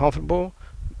feel uncomfortable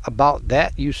about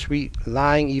that, you sweet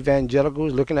lying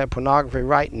evangelicals looking at pornography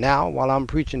right now while I'm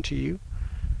preaching to you.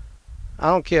 I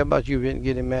don't care about you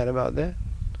getting mad about that.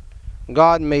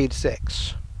 God made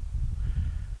sex.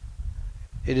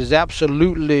 It is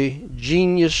absolutely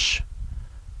genius,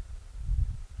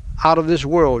 out of this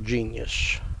world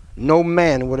genius. No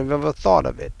man would have ever thought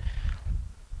of it.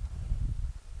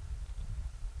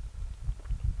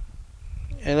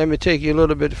 And let me take you a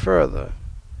little bit further.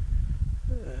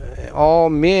 All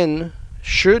men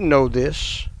should know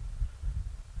this.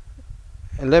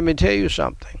 And let me tell you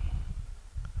something.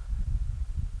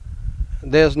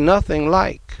 There's nothing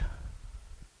like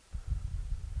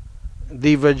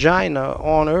the vagina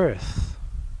on earth.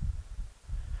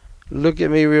 Look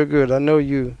at me real good. I know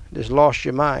you just lost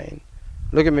your mind.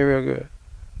 Look at me real good.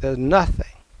 There's nothing.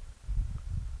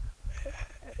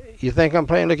 You think I'm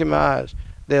playing? Look at my eyes.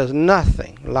 There's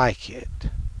nothing like it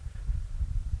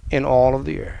in all of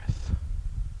the earth.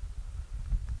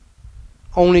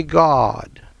 Only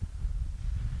God.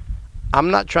 I'm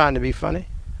not trying to be funny.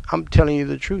 I'm telling you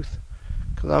the truth,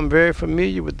 because I'm very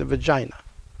familiar with the vagina.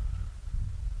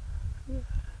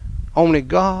 Only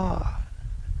God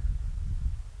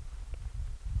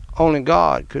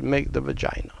could make the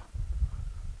vagina.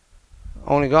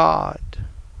 Only God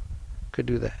could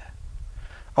do that.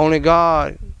 Only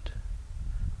God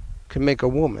could make a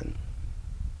woman.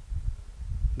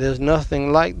 There's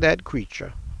nothing like that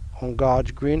creature on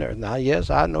God's green earth. Now, yes,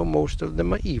 I know most of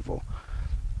them are evil,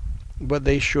 but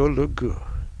they sure look good.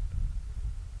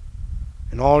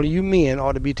 And all of you men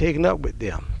ought to be taken up with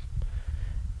them,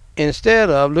 instead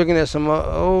of looking at some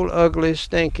old, ugly,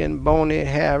 stinking, bony,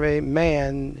 hairy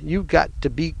man. You got to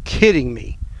be kidding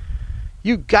me.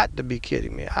 You got to be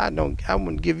kidding me. I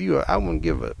wouldn't give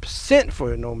a cent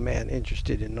for no man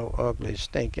interested in no ugly,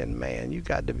 stinking man. You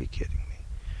got to be kidding me.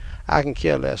 I can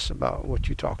care less about what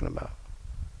you're talking about.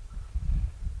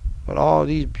 But all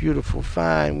these beautiful,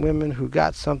 fine women who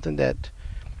got something that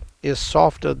is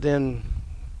softer than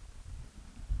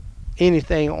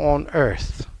anything on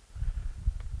earth.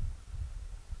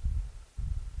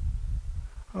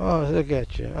 Oh, look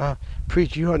at you.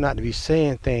 Preacher, you ought not to be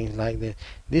saying things like that.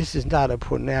 This is not a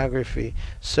pornography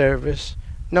service.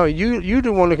 No, you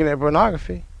the one looking at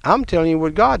pornography. I'm telling you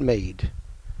what God made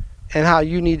and how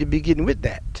you need to be getting with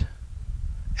that.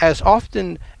 As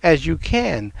often as you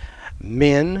can,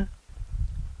 men,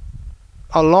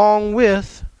 along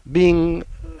with being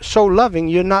so loving,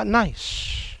 you're not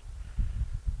nice.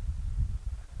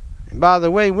 And by the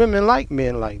way, women like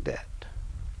men like that.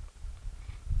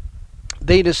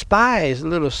 They despise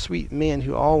little sweet men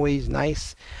who are always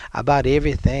nice about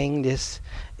everything, just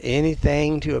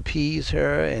anything to appease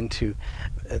her and to,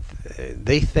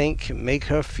 they think, make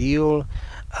her feel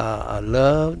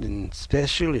loved and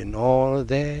special and all of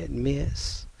that,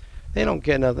 miss. They don't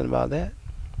care nothing about that.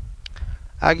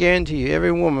 I guarantee you,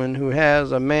 every woman who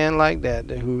has a man like that,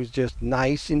 who's just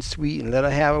nice and sweet and let her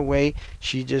have her way,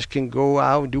 she just can go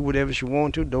out and do whatever she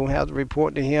wants to, don't have to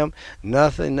report to him,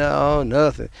 nothing, no,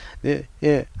 nothing.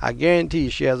 Yeah, I guarantee you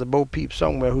she has a Bo Peep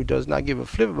somewhere who does not give a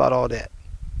flip about all that.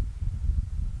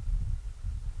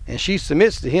 And she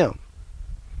submits to him.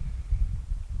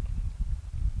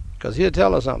 Because he'll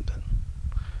tell her something.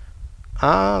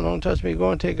 Don't touch me, you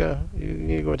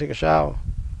need to go take a shower.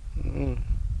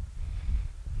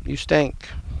 You stink.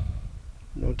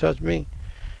 Don't touch me.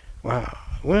 Wow.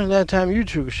 When's the last time you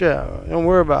took a shower? Don't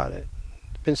worry about it.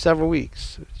 It's been several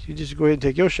weeks. You just go ahead and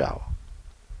take your shower.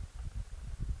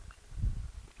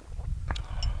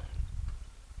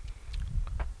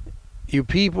 You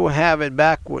people have it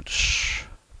backwards.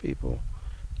 People.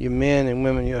 You men and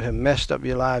women, you have messed up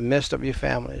your lives, messed up your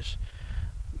families.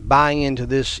 Buying into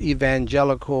this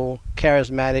evangelical,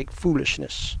 charismatic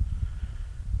foolishness.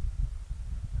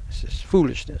 It's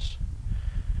foolishness.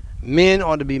 Men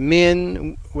ought to be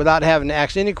men without having to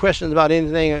ask any questions about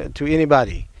anything to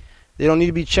anybody. They don't need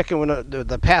to be checking with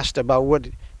the pastor about what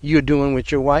you're doing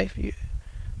with your wife.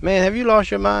 Man, have you lost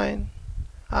your mind?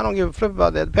 I don't give a flip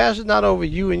about that. The pastor's not over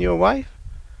you and your wife.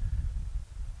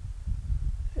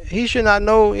 He should not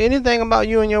know anything about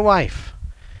you and your wife.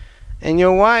 And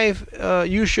your wife,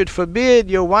 you should forbid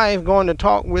your wife going to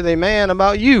talk with a man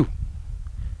about you.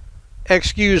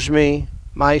 Excuse me,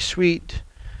 my sweet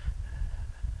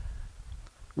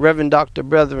Reverend Dr.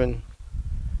 Brethren,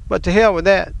 but to hell with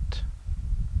that.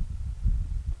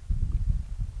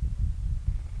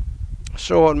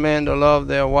 So ought men to love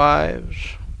their wives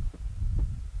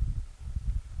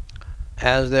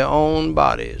as their own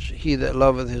bodies. He that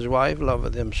loveth his wife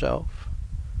loveth himself.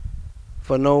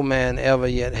 For no man ever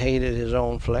yet hated his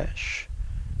own flesh,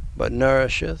 but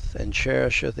nourisheth and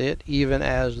cherisheth it, even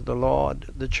as the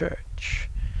Lord the church.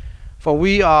 For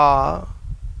we are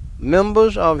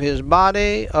members of his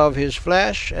body, of his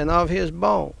flesh, and of his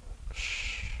bones.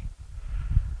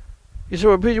 You say,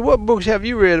 well, preacher, what books have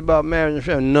you read about marriage and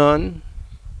family? None.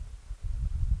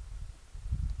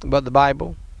 But the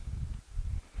Bible.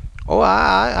 Oh,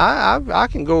 I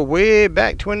can go way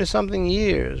back 20-something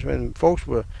years when folks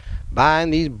were buying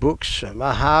these books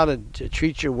about how to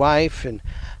treat your wife and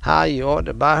how you ought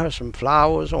to buy her some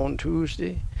flowers on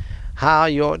Tuesday. How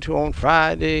you ought to on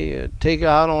Friday take her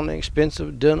out on an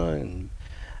expensive dinner and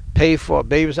pay for a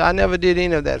babysitter. I never did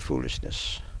any of that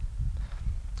foolishness.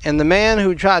 And the man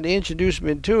who tried to introduce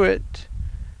me to it,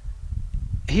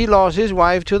 he lost his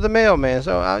wife to the mailman.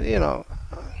 So,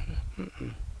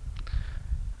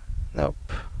 Nope.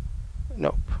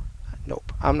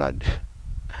 I'm not.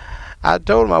 I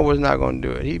told him I was not going to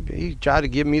do it. He tried to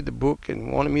give me the book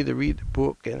and wanted me to read the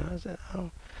book. And I said,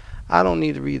 I don't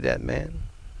need to read that, man.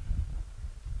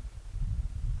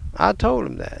 I told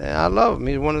him that, and I love him.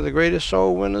 He's one of the greatest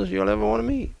soul winners you'll ever want to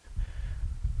meet.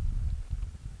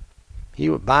 He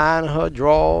was buying her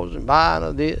drawers and buying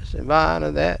her this and buying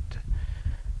her that,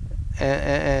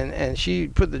 and she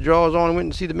put the drawers on and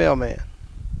went to see the mailman.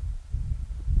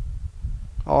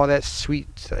 All that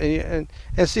sweet, and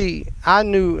see, I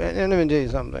knew. And let me tell you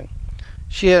something.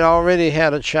 She had already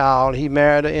had a child. He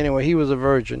married her anyway. He was a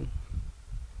virgin.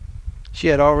 She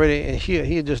had already, and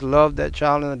he had just loved that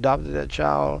child and adopted that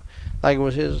child like it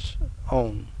was his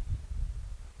own.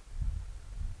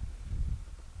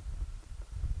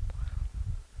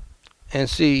 And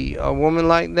see, a woman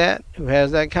like that, who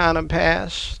has that kind of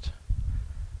past,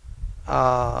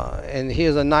 and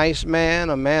he's a nice man,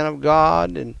 a man of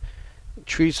God, and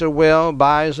treats her well,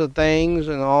 buys her things,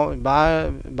 and all,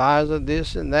 buys her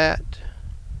this and that.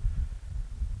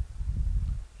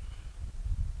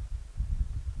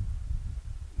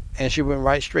 And she went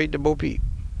right straight to Bo Peep.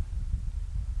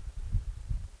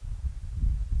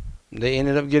 They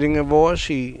ended up getting divorced.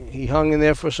 He hung in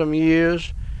there for some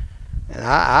years. And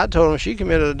I told him, she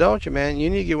committed adultery, man. You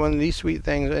need to get one of these sweet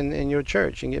things in your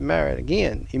church and get married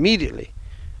again, immediately.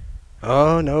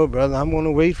 Oh, no, brother, I'm going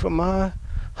to wait for my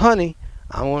honey.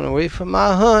 I want to wait for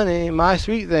my honey, my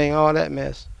sweet thing, all that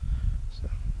mess. So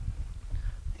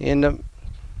he ended up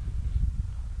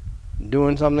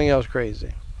doing something else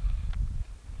crazy.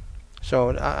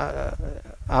 So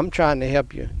I'm trying to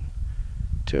help you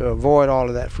to avoid all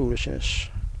of that foolishness.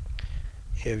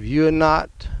 If you're not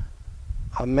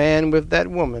a man with that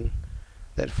woman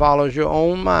that follows your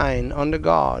own mind under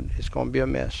God, it's going to be a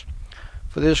mess.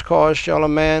 For this cause shall a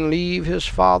man leave his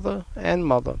father and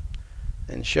mother,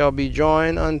 and shall be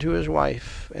joined unto his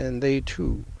wife, and they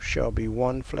two shall be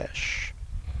one flesh.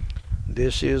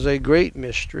 This is a great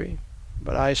mystery,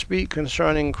 but I speak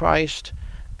concerning Christ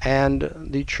and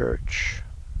the church.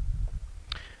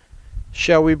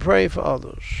 Shall we pray for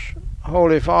others?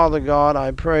 Holy Father God,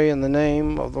 I pray in the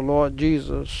name of the Lord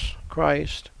Jesus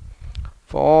Christ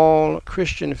for all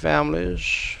Christian families,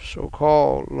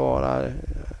 so-called, Lord. I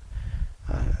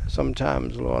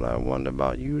sometimes, Lord, I wonder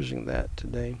about using that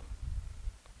today.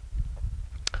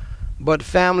 But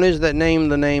families that name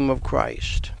the name of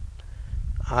Christ,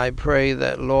 I pray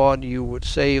that, Lord, you would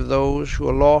save those who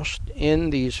are lost in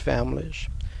these families,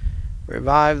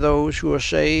 revive those who are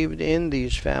saved in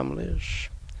these families,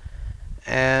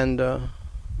 and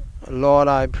Lord,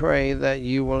 I pray that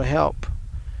you will help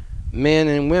men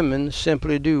and women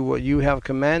simply do what you have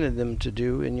commanded them to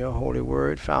do in your holy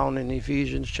word found in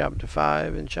Ephesians chapter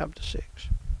 5 and chapter 6.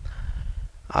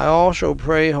 I also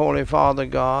pray, Holy Father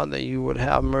God, that you would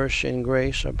have mercy and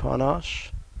grace upon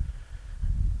us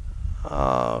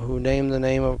who name the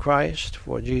name of Christ.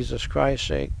 For Jesus Christ's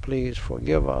sake, please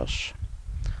forgive us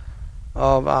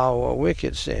of our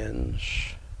wicked sins.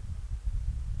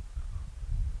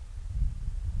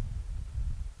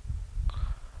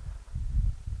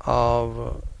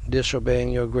 Of disobeying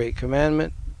your great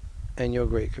commandment and your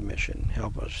great commission.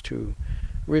 Help us to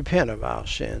repent of our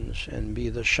sins and be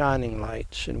the shining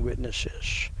lights and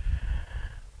witnesses,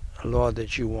 Lord,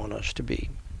 that you want us to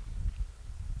be.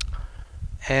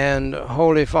 And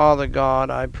Holy Father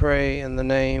God, I pray in the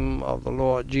name of the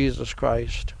Lord Jesus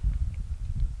Christ.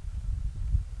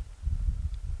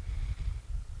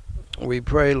 We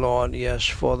pray, Lord, yes,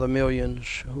 for the millions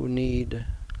who need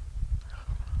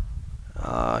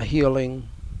healing.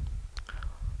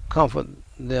 Comfort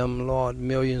them, Lord.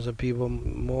 Millions of people,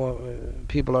 more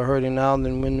people are hurting now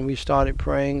than when we started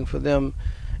praying for them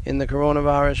in the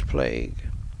coronavirus plague.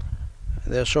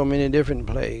 There's so many different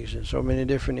plagues and so many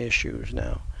different issues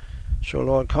now. So,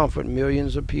 Lord, comfort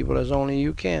millions of people as only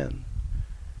you can.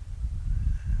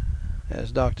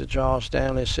 As Dr. Charles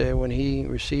Stanley said when he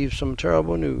received some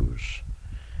terrible news,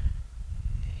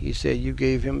 he said you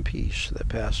gave him peace that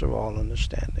passeth all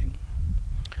understanding.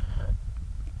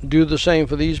 Do the same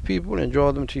for these people and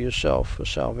draw them to yourself for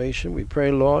salvation. We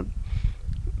pray, Lord,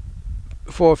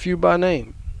 for a few by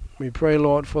name. We pray,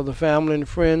 Lord, for the family and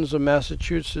friends of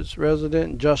Massachusetts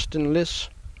resident Justin Liss.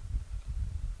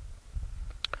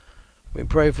 We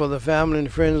pray for the family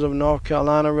and friends of North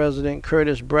Carolina resident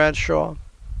Curtis Bradshaw.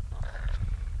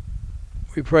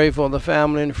 We pray for the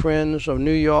family and friends of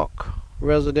New York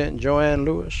resident Joanne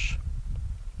Lewis.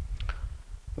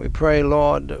 We pray,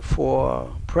 Lord,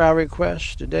 for prayer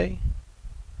requests today.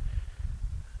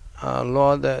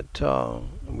 Lord, that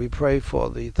we pray for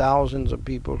the thousands of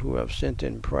people who have sent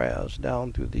in prayers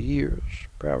down through the years,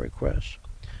 prayer requests.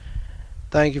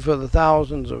 Thank you for the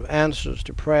thousands of answers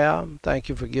to prayer. Thank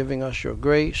you for giving us your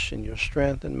grace and your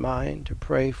strength and mind to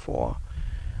pray for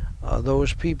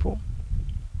those people.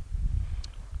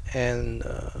 And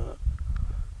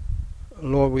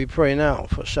Lord, we pray now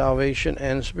for salvation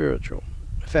and spiritual,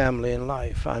 family and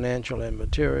life, financial and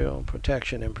material,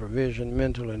 protection and provision,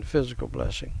 mental and physical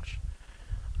blessings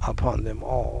upon them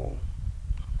all.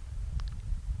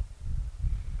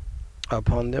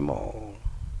 Upon them all,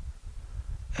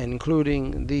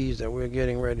 including these that we're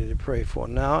getting ready to pray for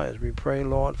now, as we pray,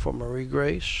 Lord, for Marie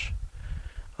Grace,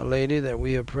 a lady that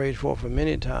we have prayed for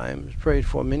many times.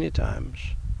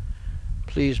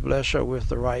 Please bless her with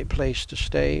the right place to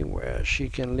stay, where she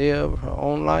can live her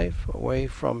own life away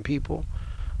from people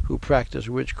who practice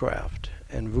witchcraft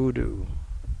and voodoo,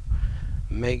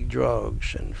 make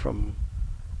drugs, and from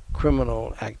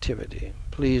criminal activity.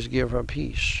 Please give her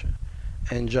peace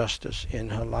and justice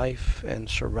in her life and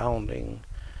surrounding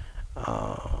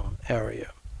area.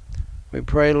 We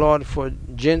pray, Lord, for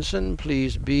Jensen.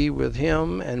 Please be with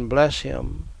him and bless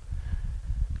him.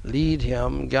 Lead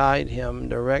him, guide him,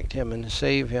 direct him, and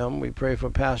save him. We pray for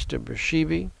Pastor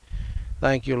Bershebi.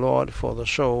 Thank you, Lord, for the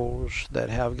souls that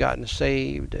have gotten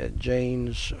saved at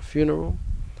Jane's funeral.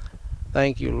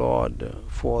 Thank you, Lord,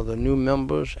 for the new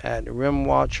members at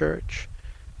Rimwa Church.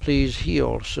 Please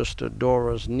heal Sister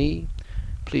Dora's knee.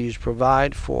 Please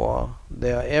provide for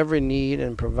their every need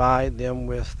and provide them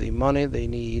with the money they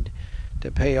need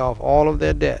to pay off all of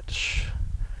their debts.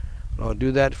 Lord,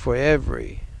 do that for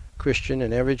every Christian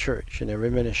in every church and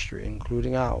every ministry,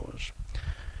 including ours.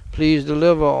 Please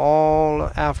deliver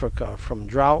all Africa from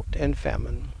drought and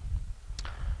famine.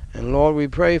 And Lord, we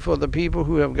pray for the people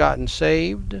who have gotten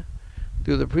saved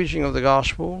through the preaching of the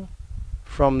gospel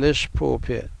from this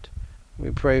pulpit.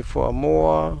 We pray for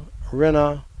Amor,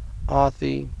 Rena,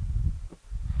 Arthi,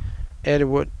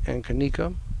 Edward, and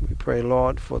Kanika. We pray,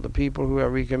 Lord, for the people who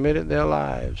have recommitted their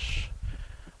lives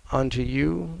unto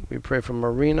you. We pray for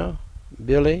Marina,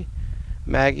 Billy,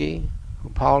 Maggie,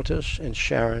 Hippolytus, and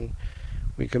Sharon.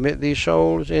 We commit these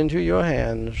souls into your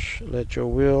hands. Let your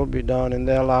will be done in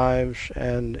their lives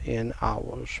and in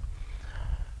ours.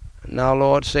 Now,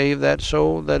 Lord, save that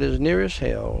soul that is nearest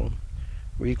hell.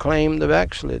 Reclaim the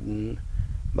backslidden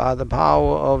by the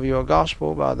power of your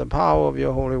gospel, by the power of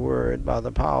your holy word, by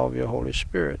the power of your Holy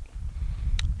Spirit.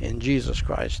 In Jesus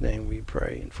Christ's name we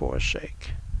pray, and for his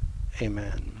sake.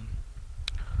 Amen.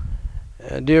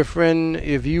 Dear friend,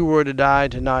 if you were to die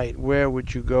tonight, where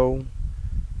would you go?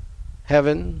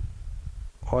 Heaven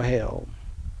or hell?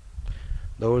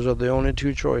 Those are the only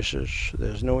two choices.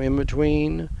 There's no in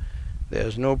between.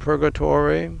 There's no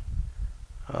purgatory.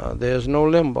 There's no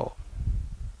limbo.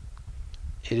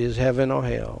 It is heaven or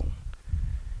hell.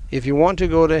 If you want to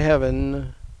go to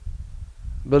heaven,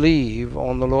 believe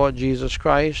on the Lord Jesus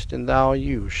Christ, and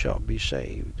you shalt be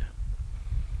saved.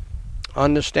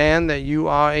 Understand that you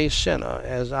are a sinner,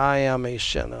 as I am a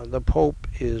sinner. The Pope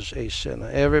is a sinner.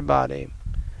 Everybody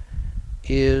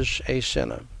is a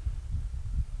sinner.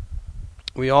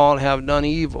 We all have done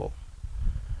evil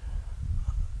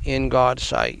in God's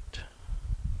sight.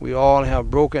 We all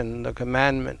have broken the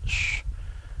commandments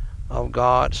of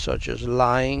God, such as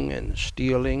lying and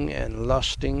stealing and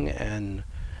lusting and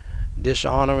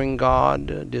dishonoring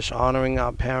God, dishonoring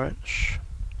our parents.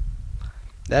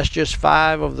 That's just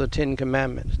 5 of the 10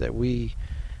 commandments that we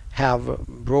have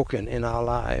broken in our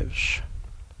lives.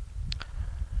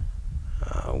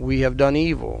 We have done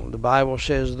evil. The Bible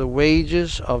says the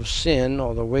wages of sin,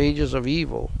 or the wages of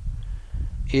evil,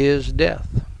 is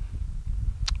death.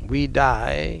 We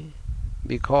die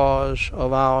because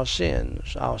of our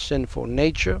sins, our sinful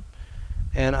nature,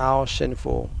 and our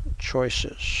sinful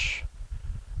choices.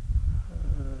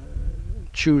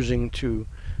 Choosing to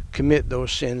commit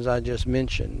those sins I just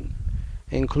mentioned,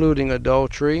 including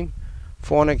adultery,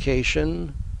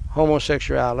 fornication,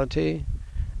 homosexuality,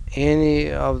 any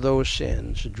of those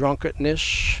sins,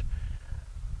 drunkenness,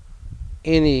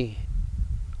 any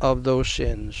of those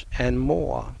sins, and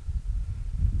more.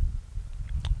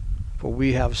 For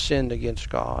we have sinned against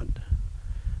God.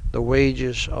 The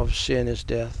wages of sin is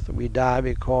death. We die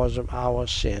because of our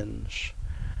sins.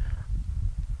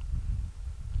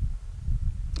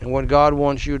 And what God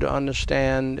wants you to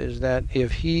understand is that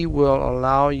if he will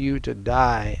allow you to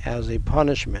die as a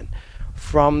punishment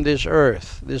from this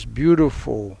earth, this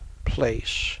beautiful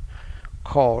place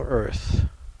called earth,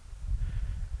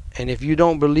 and if you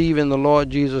don't believe in the Lord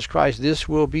Jesus Christ, this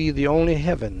will be the only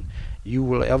heaven you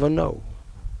will ever know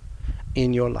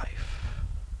in your life,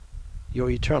 your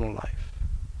eternal life.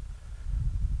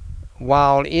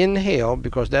 While in hell,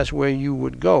 because that's where you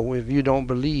would go if you don't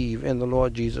believe in the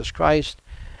Lord Jesus Christ,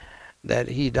 that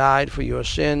he died for your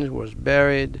sins, was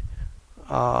buried,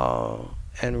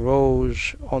 and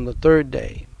rose on the 3rd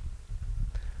day.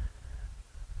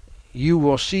 You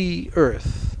will see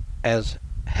earth as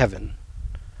heaven,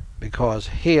 because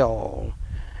hell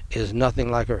is nothing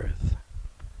like earth.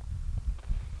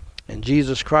 And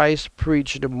Jesus Christ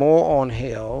preached more on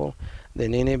hell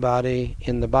than anybody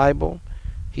in the Bible.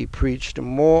 He preached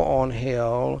more on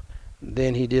hell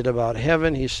than he did about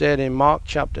heaven. He said in Mark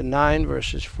chapter 9,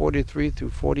 verses 43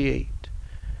 through 48,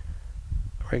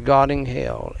 regarding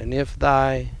hell, and if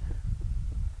thy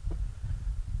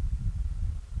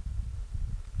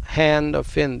hand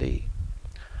offend thee,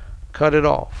 cut it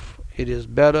off. It is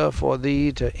better for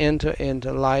thee to enter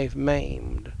into life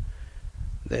maimed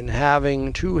than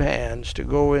having 2 hands to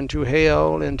go into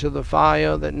hell, into the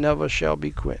fire that never shall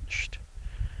be quenched,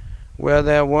 where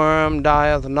their worm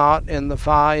dieth not, and the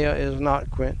fire is not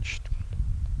quenched.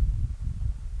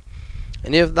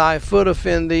 And if thy foot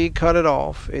offend thee, cut it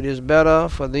off. It is better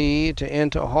for thee to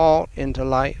enter halt into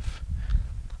life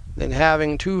than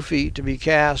having 2 feet to be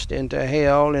cast into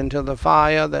hell, into the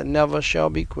fire that never shall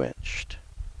be quenched,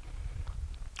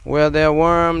 where their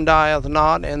worm dieth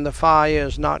not, and the fire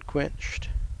is not quenched.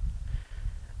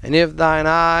 And if thine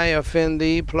eye offend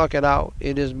thee, pluck it out.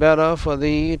 It is better for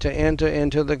thee to enter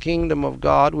into the kingdom of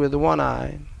God with one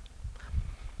eye,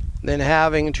 than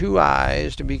having two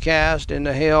eyes to be cast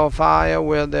into hell fire,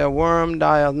 where their worm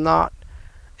dieth not,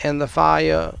 and the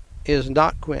fire is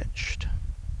not quenched.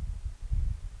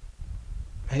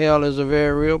 Hell is a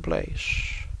very real place.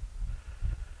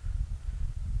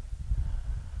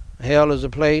 Hell is a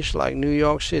place like New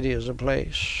York City is a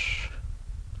place.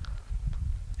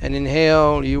 And in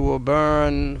hell you will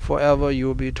burn forever. You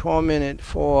will be tormented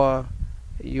for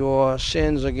your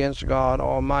sins against God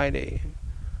Almighty,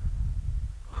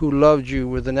 who loved you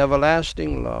with an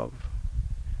everlasting love,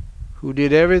 who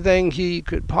did everything he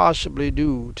could possibly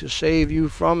do to save you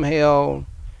from hell.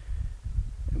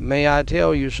 May I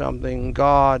tell you something?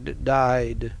 God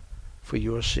died for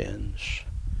your sins.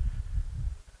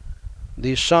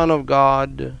 The Son of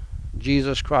God,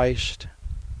 Jesus Christ,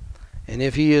 and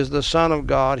if he is the Son of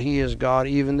God, he is God.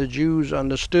 Even the Jews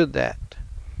understood that.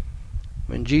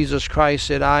 When Jesus Christ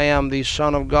said, I am the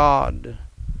Son of God,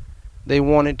 they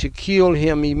wanted to kill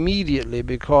him immediately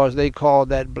because they called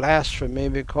that blasphemy,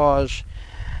 because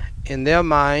in their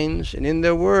minds and in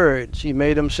their words, he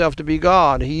made himself to be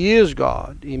God. He is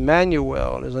God.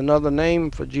 Emmanuel is another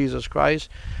name for Jesus Christ.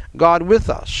 God with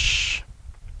us.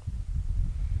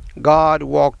 God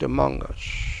walked among us.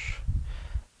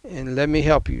 And let me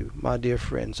help you, my dear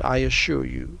friends. I assure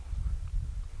you,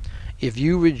 if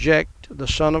you reject the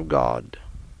Son of God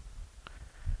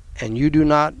and you do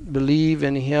not believe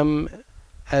in him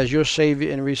as your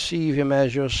Savior and receive him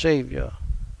as your Savior,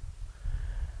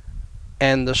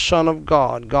 and the Son of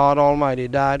God, God Almighty,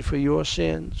 died for your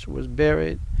sins, was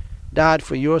buried, died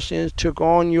for your sins, took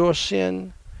on your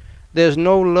sin, there's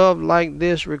no love like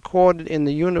this recorded in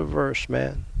the universe,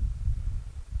 man.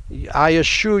 I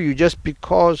assure you, just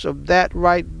because of that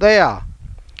right there,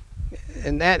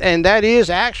 and that is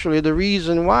actually the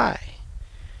reason why.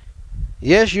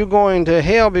 Yes, you're going to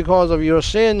hell because of your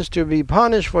sins, to be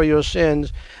punished for your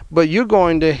sins, but you're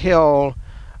going to hell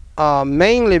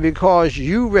mainly because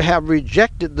you have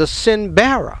rejected the sin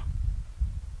bearer.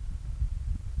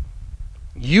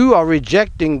 You are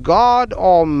rejecting God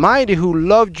Almighty, who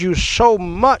loved you so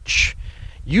much.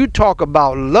 You talk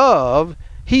about love.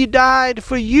 He died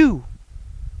for you.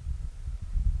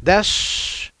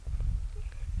 That's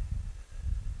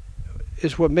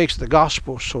is what makes the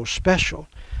gospel so special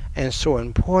and so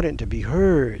important to be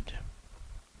heard.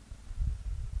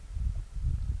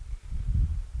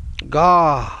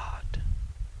 God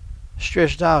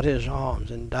stretched out his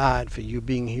arms and died for you,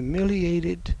 being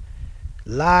humiliated,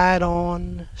 lied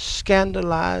on,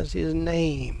 scandalized his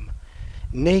name,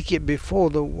 naked before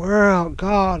the world.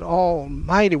 God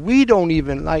Almighty. We don't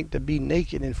even like to be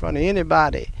naked in front of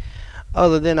anybody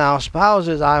other than our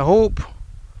spouses, I hope.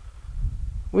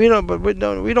 We don't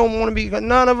want to be,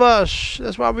 none of us.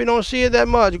 That's why we don't see it that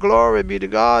much. Glory be to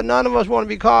God. None of us want to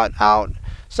be caught out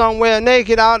somewhere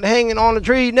naked, out hanging on a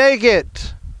tree naked.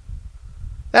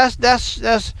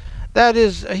 That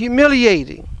is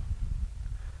humiliating.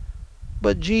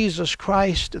 But Jesus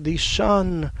Christ, the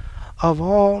Son of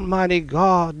Almighty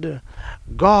God,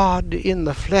 God in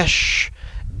the flesh,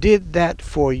 did that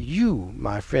for you,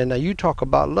 my friend. Now you talk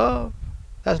about love.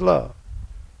 That's love.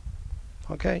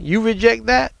 Okay? You reject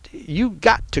that, you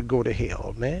got to go to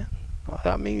hell, man.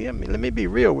 I mean, let me be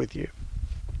real with you.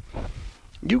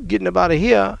 You getting up out of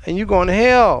here and you going to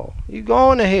hell. You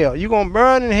going to hell. You going to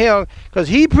burn in hell because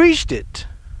he preached it.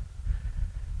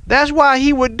 That's why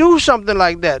he would do something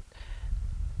like that.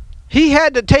 He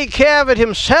had to take care of it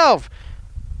himself.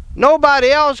 Nobody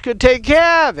else could take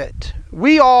care of it.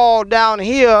 We all down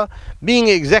here, being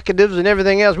executives and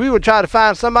everything else, we would try to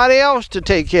find somebody else to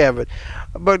take care of it.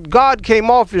 But God came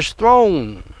off his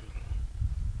throne,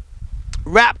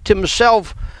 wrapped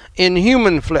himself in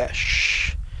human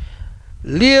flesh,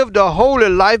 lived a holy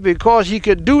life because he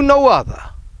could do no other,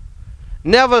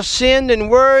 never sinned in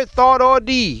word, thought, or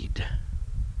deed,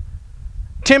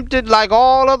 tempted like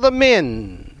all other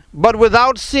men, but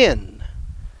without sin.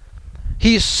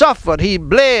 He suffered, he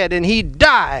bled, and he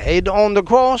died on the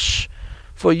cross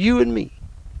for you and me.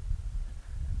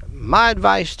 My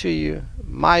advice to you,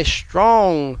 my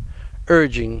strong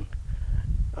urging,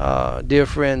 dear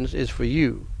friends, is for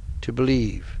you to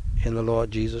believe in the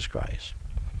Lord Jesus Christ.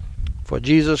 For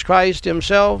Jesus Christ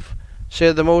himself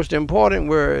said the most important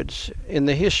words in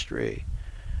the history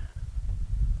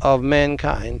of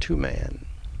mankind to man.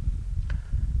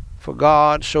 For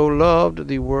God so loved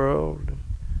the world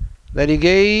that he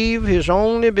gave his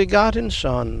only begotten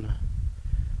Son,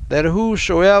 that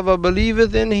whosoever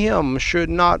believeth in him should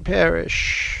not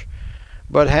perish,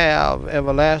 but have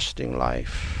everlasting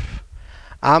life.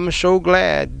 I'm so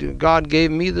glad God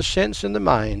gave me the sense and the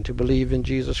mind to believe in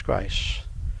Jesus Christ.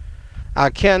 I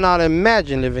cannot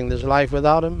imagine living this life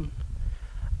without him.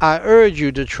 I urge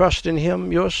you to trust in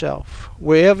him yourself.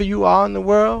 Wherever you are in the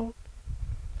world,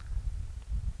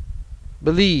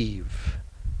 believe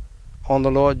on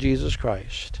the Lord Jesus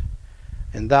Christ,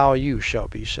 and you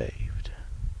shalt be saved.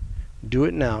 Do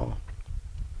it now.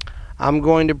 I'm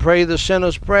going to pray the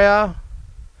sinner's prayer.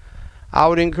 I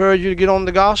would encourage you to get on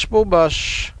the gospel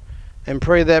bus and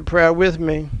pray that prayer with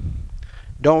me.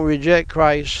 Don't reject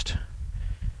Christ,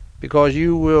 because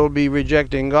you will be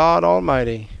rejecting God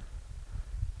Almighty,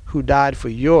 who died for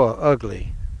your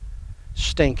ugly,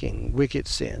 stinking, wicked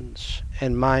sins,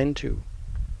 and mine too.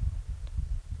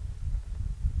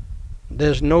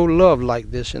 There's no love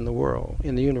like this in the world,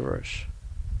 in the universe.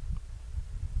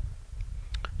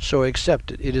 So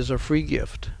accept it. It is a free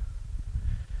gift.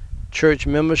 Church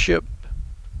membership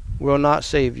will not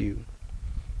save you.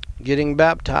 Getting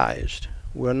baptized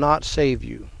will not save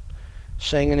you.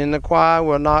 Singing in the choir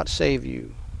will not save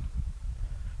you.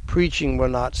 Preaching will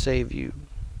not save you.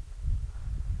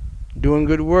 Doing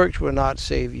good works will not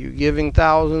save you. Giving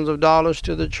thousands of dollars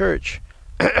to the church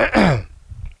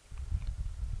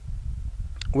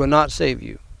will not save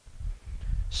you.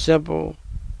 Simple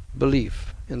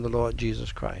belief in the Lord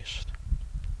Jesus Christ.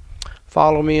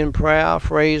 Follow me in prayer,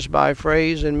 phrase by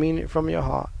phrase, and mean it from your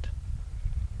heart.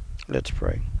 Let's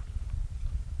pray.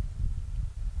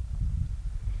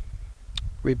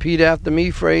 Repeat after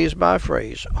me, phrase by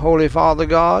phrase. Holy Father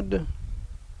God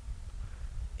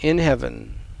in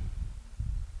heaven,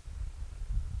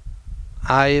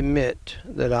 I admit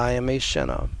that I am a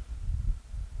sinner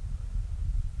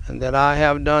and that I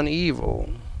have done evil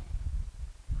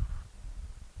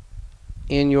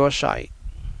in your sight.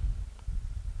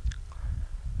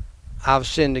 I've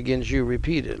sinned against you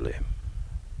repeatedly.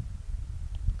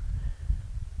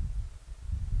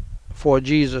 For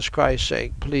Jesus Christ's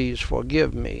sake, please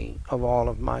forgive me of all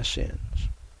of my sins.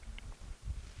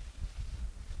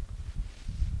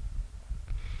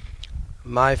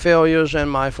 My failures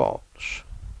and my faults.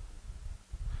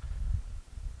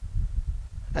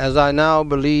 As I now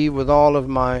believe with all of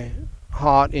my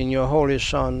heart in your Holy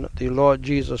Son, the Lord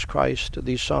Jesus Christ,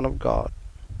 the Son of God,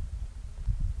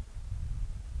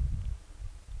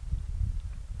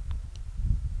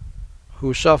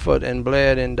 who suffered and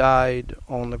bled and died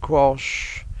on the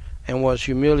cross and was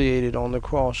humiliated on the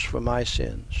cross for my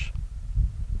sins,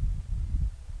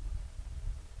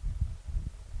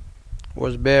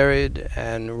 was buried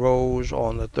and rose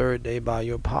on the third day by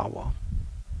your power.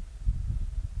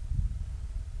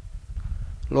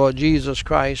 Lord Jesus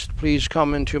Christ, please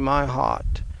come into my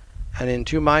heart and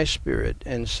into my spirit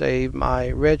and save my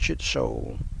wretched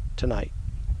soul tonight.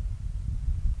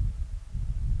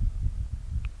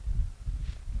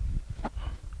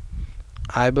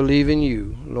 I believe in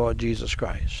you, Lord Jesus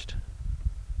Christ.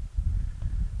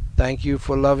 Thank you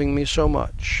for loving me so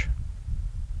much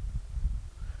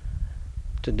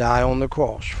to die on the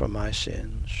cross for my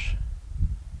sins.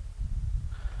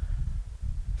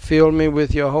 Fill me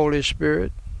with your Holy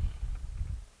Spirit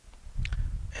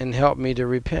and help me to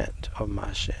repent of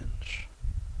my sins.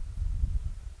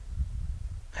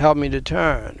 Help me to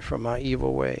turn from my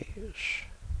evil ways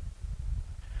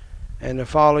and to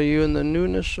follow you in the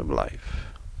newness of life.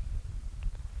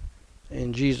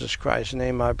 In Jesus Christ's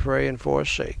name I pray and for his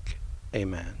sake.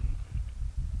 Amen.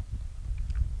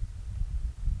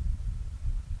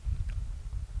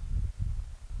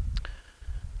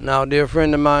 Now, dear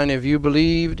friend of mine, if you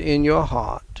believed in your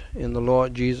heart in the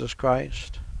Lord Jesus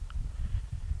Christ,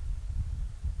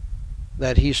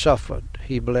 that he suffered,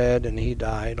 he bled, and he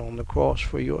died on the cross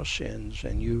for your sins,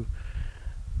 and you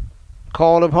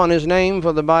called upon his name,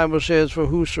 for the Bible says, for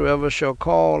whosoever shall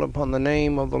call upon the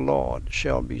name of the Lord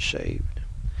shall be saved.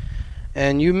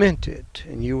 And you meant it,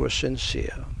 and you were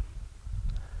sincere.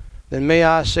 Then may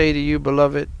I say to you,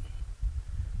 beloved,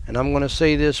 and I'm going to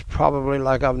say this probably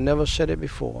like I've never said it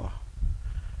before,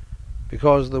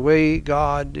 because the way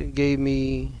God gave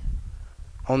me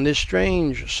on this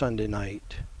strange Sunday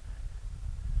night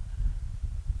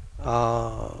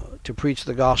to preach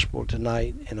the gospel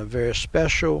tonight in a very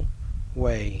special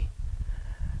way,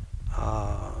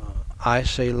 I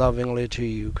say lovingly to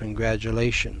you,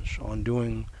 congratulations on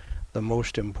doing the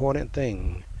most important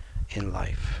thing in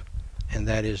life, and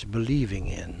that is believing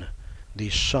in the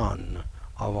Son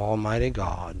of Almighty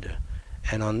God,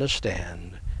 and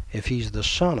understand if he's the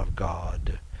Son of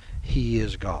God, he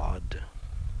is God.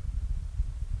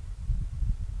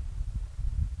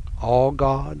 All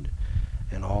God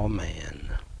and all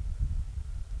man.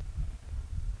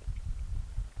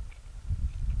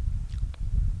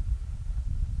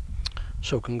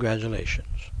 So congratulations.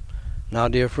 Now,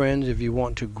 dear friends, if you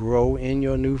want to grow in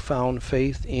your newfound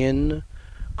faith in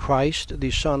Christ,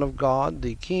 the Son of God,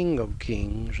 the King of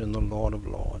Kings, and the Lord of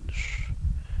Lords,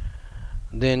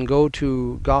 then go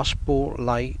to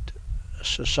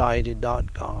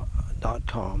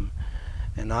gospellightsociety.com,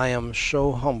 and I am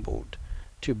so humbled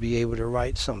to be able to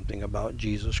write something about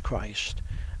Jesus Christ,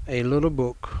 a little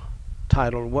book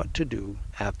titled What to Do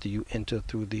After You Enter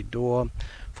Through the Door.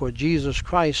 For Jesus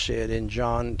Christ said in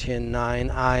John 10:9,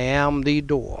 I am the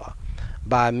door.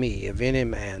 By me, if any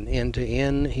man enter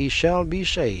in, he shall be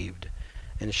saved,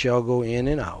 and shall go in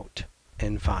and out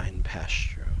and find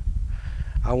pasture.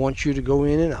 I want you to go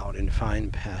in and out and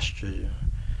find pasture.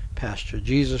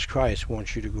 Jesus Christ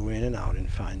wants you to go in and out and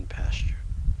find pasture.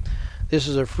 This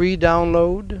is a free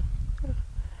download.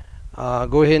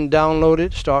 Go ahead and download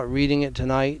it. Start reading it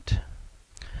tonight.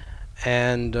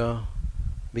 And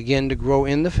begin to grow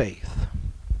in the faith.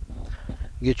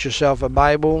 Get yourself a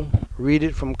Bible. Read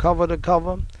it from cover to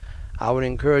cover. I would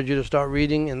encourage you to start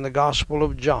reading in the Gospel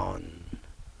of John.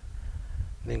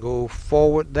 Then go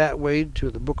forward that way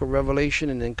to the book of Revelation,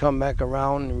 and then come back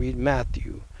around and read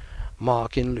Matthew,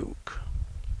 Mark, and Luke.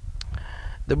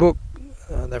 The book,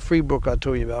 the free book I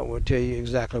told you about, will tell you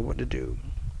exactly what to do.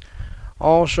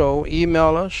 Also,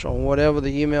 email us on whatever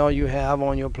the email you have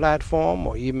on your platform,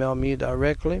 or email me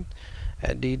directly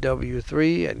at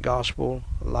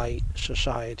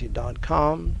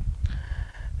dw3@gospellightsociety.com,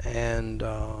 and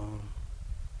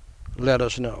let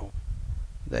us know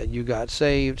that you got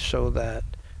saved so that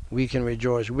we can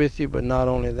rejoice with you. But not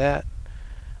only that,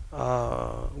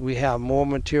 we have more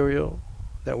material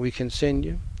that we can send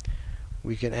you.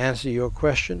 We can answer your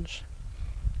questions,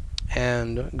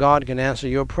 and God can answer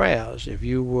your prayers. If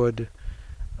you would,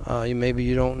 maybe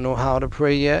you don't know how to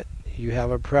pray yet, you have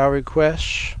a prayer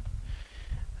request,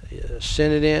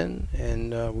 send it in,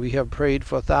 and we have prayed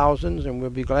for thousands, and we'll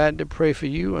be glad to pray for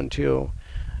you until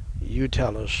you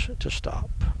tell us to stop.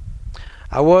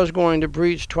 I was going to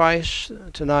preach twice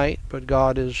tonight, but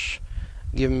God has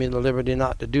given me the liberty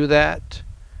not to do that.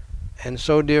 And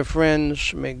so, dear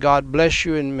friends, may God bless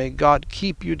you and may God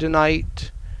keep you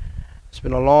tonight. It's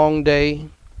been a long day,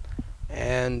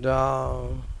 and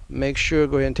make sure,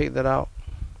 go ahead and take that out.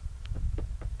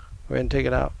 Go ahead and take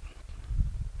it out.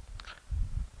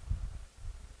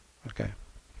 Okay.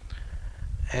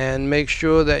 And make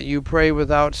sure that you pray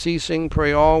without ceasing.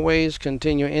 Pray always.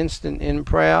 Continue instant in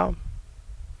prayer.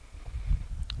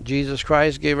 Jesus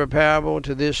Christ gave a parable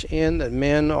to this end, that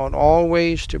men ought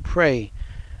always to pray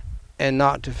and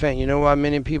not to faint. You know why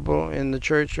many people in the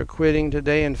church are quitting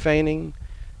today and fainting?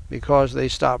 Because they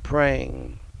stopped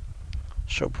praying.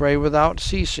 So pray without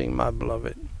ceasing, my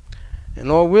beloved. And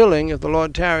Lord willing, if the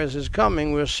Lord tarries is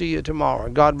coming, we'll see you tomorrow.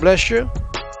 God bless you.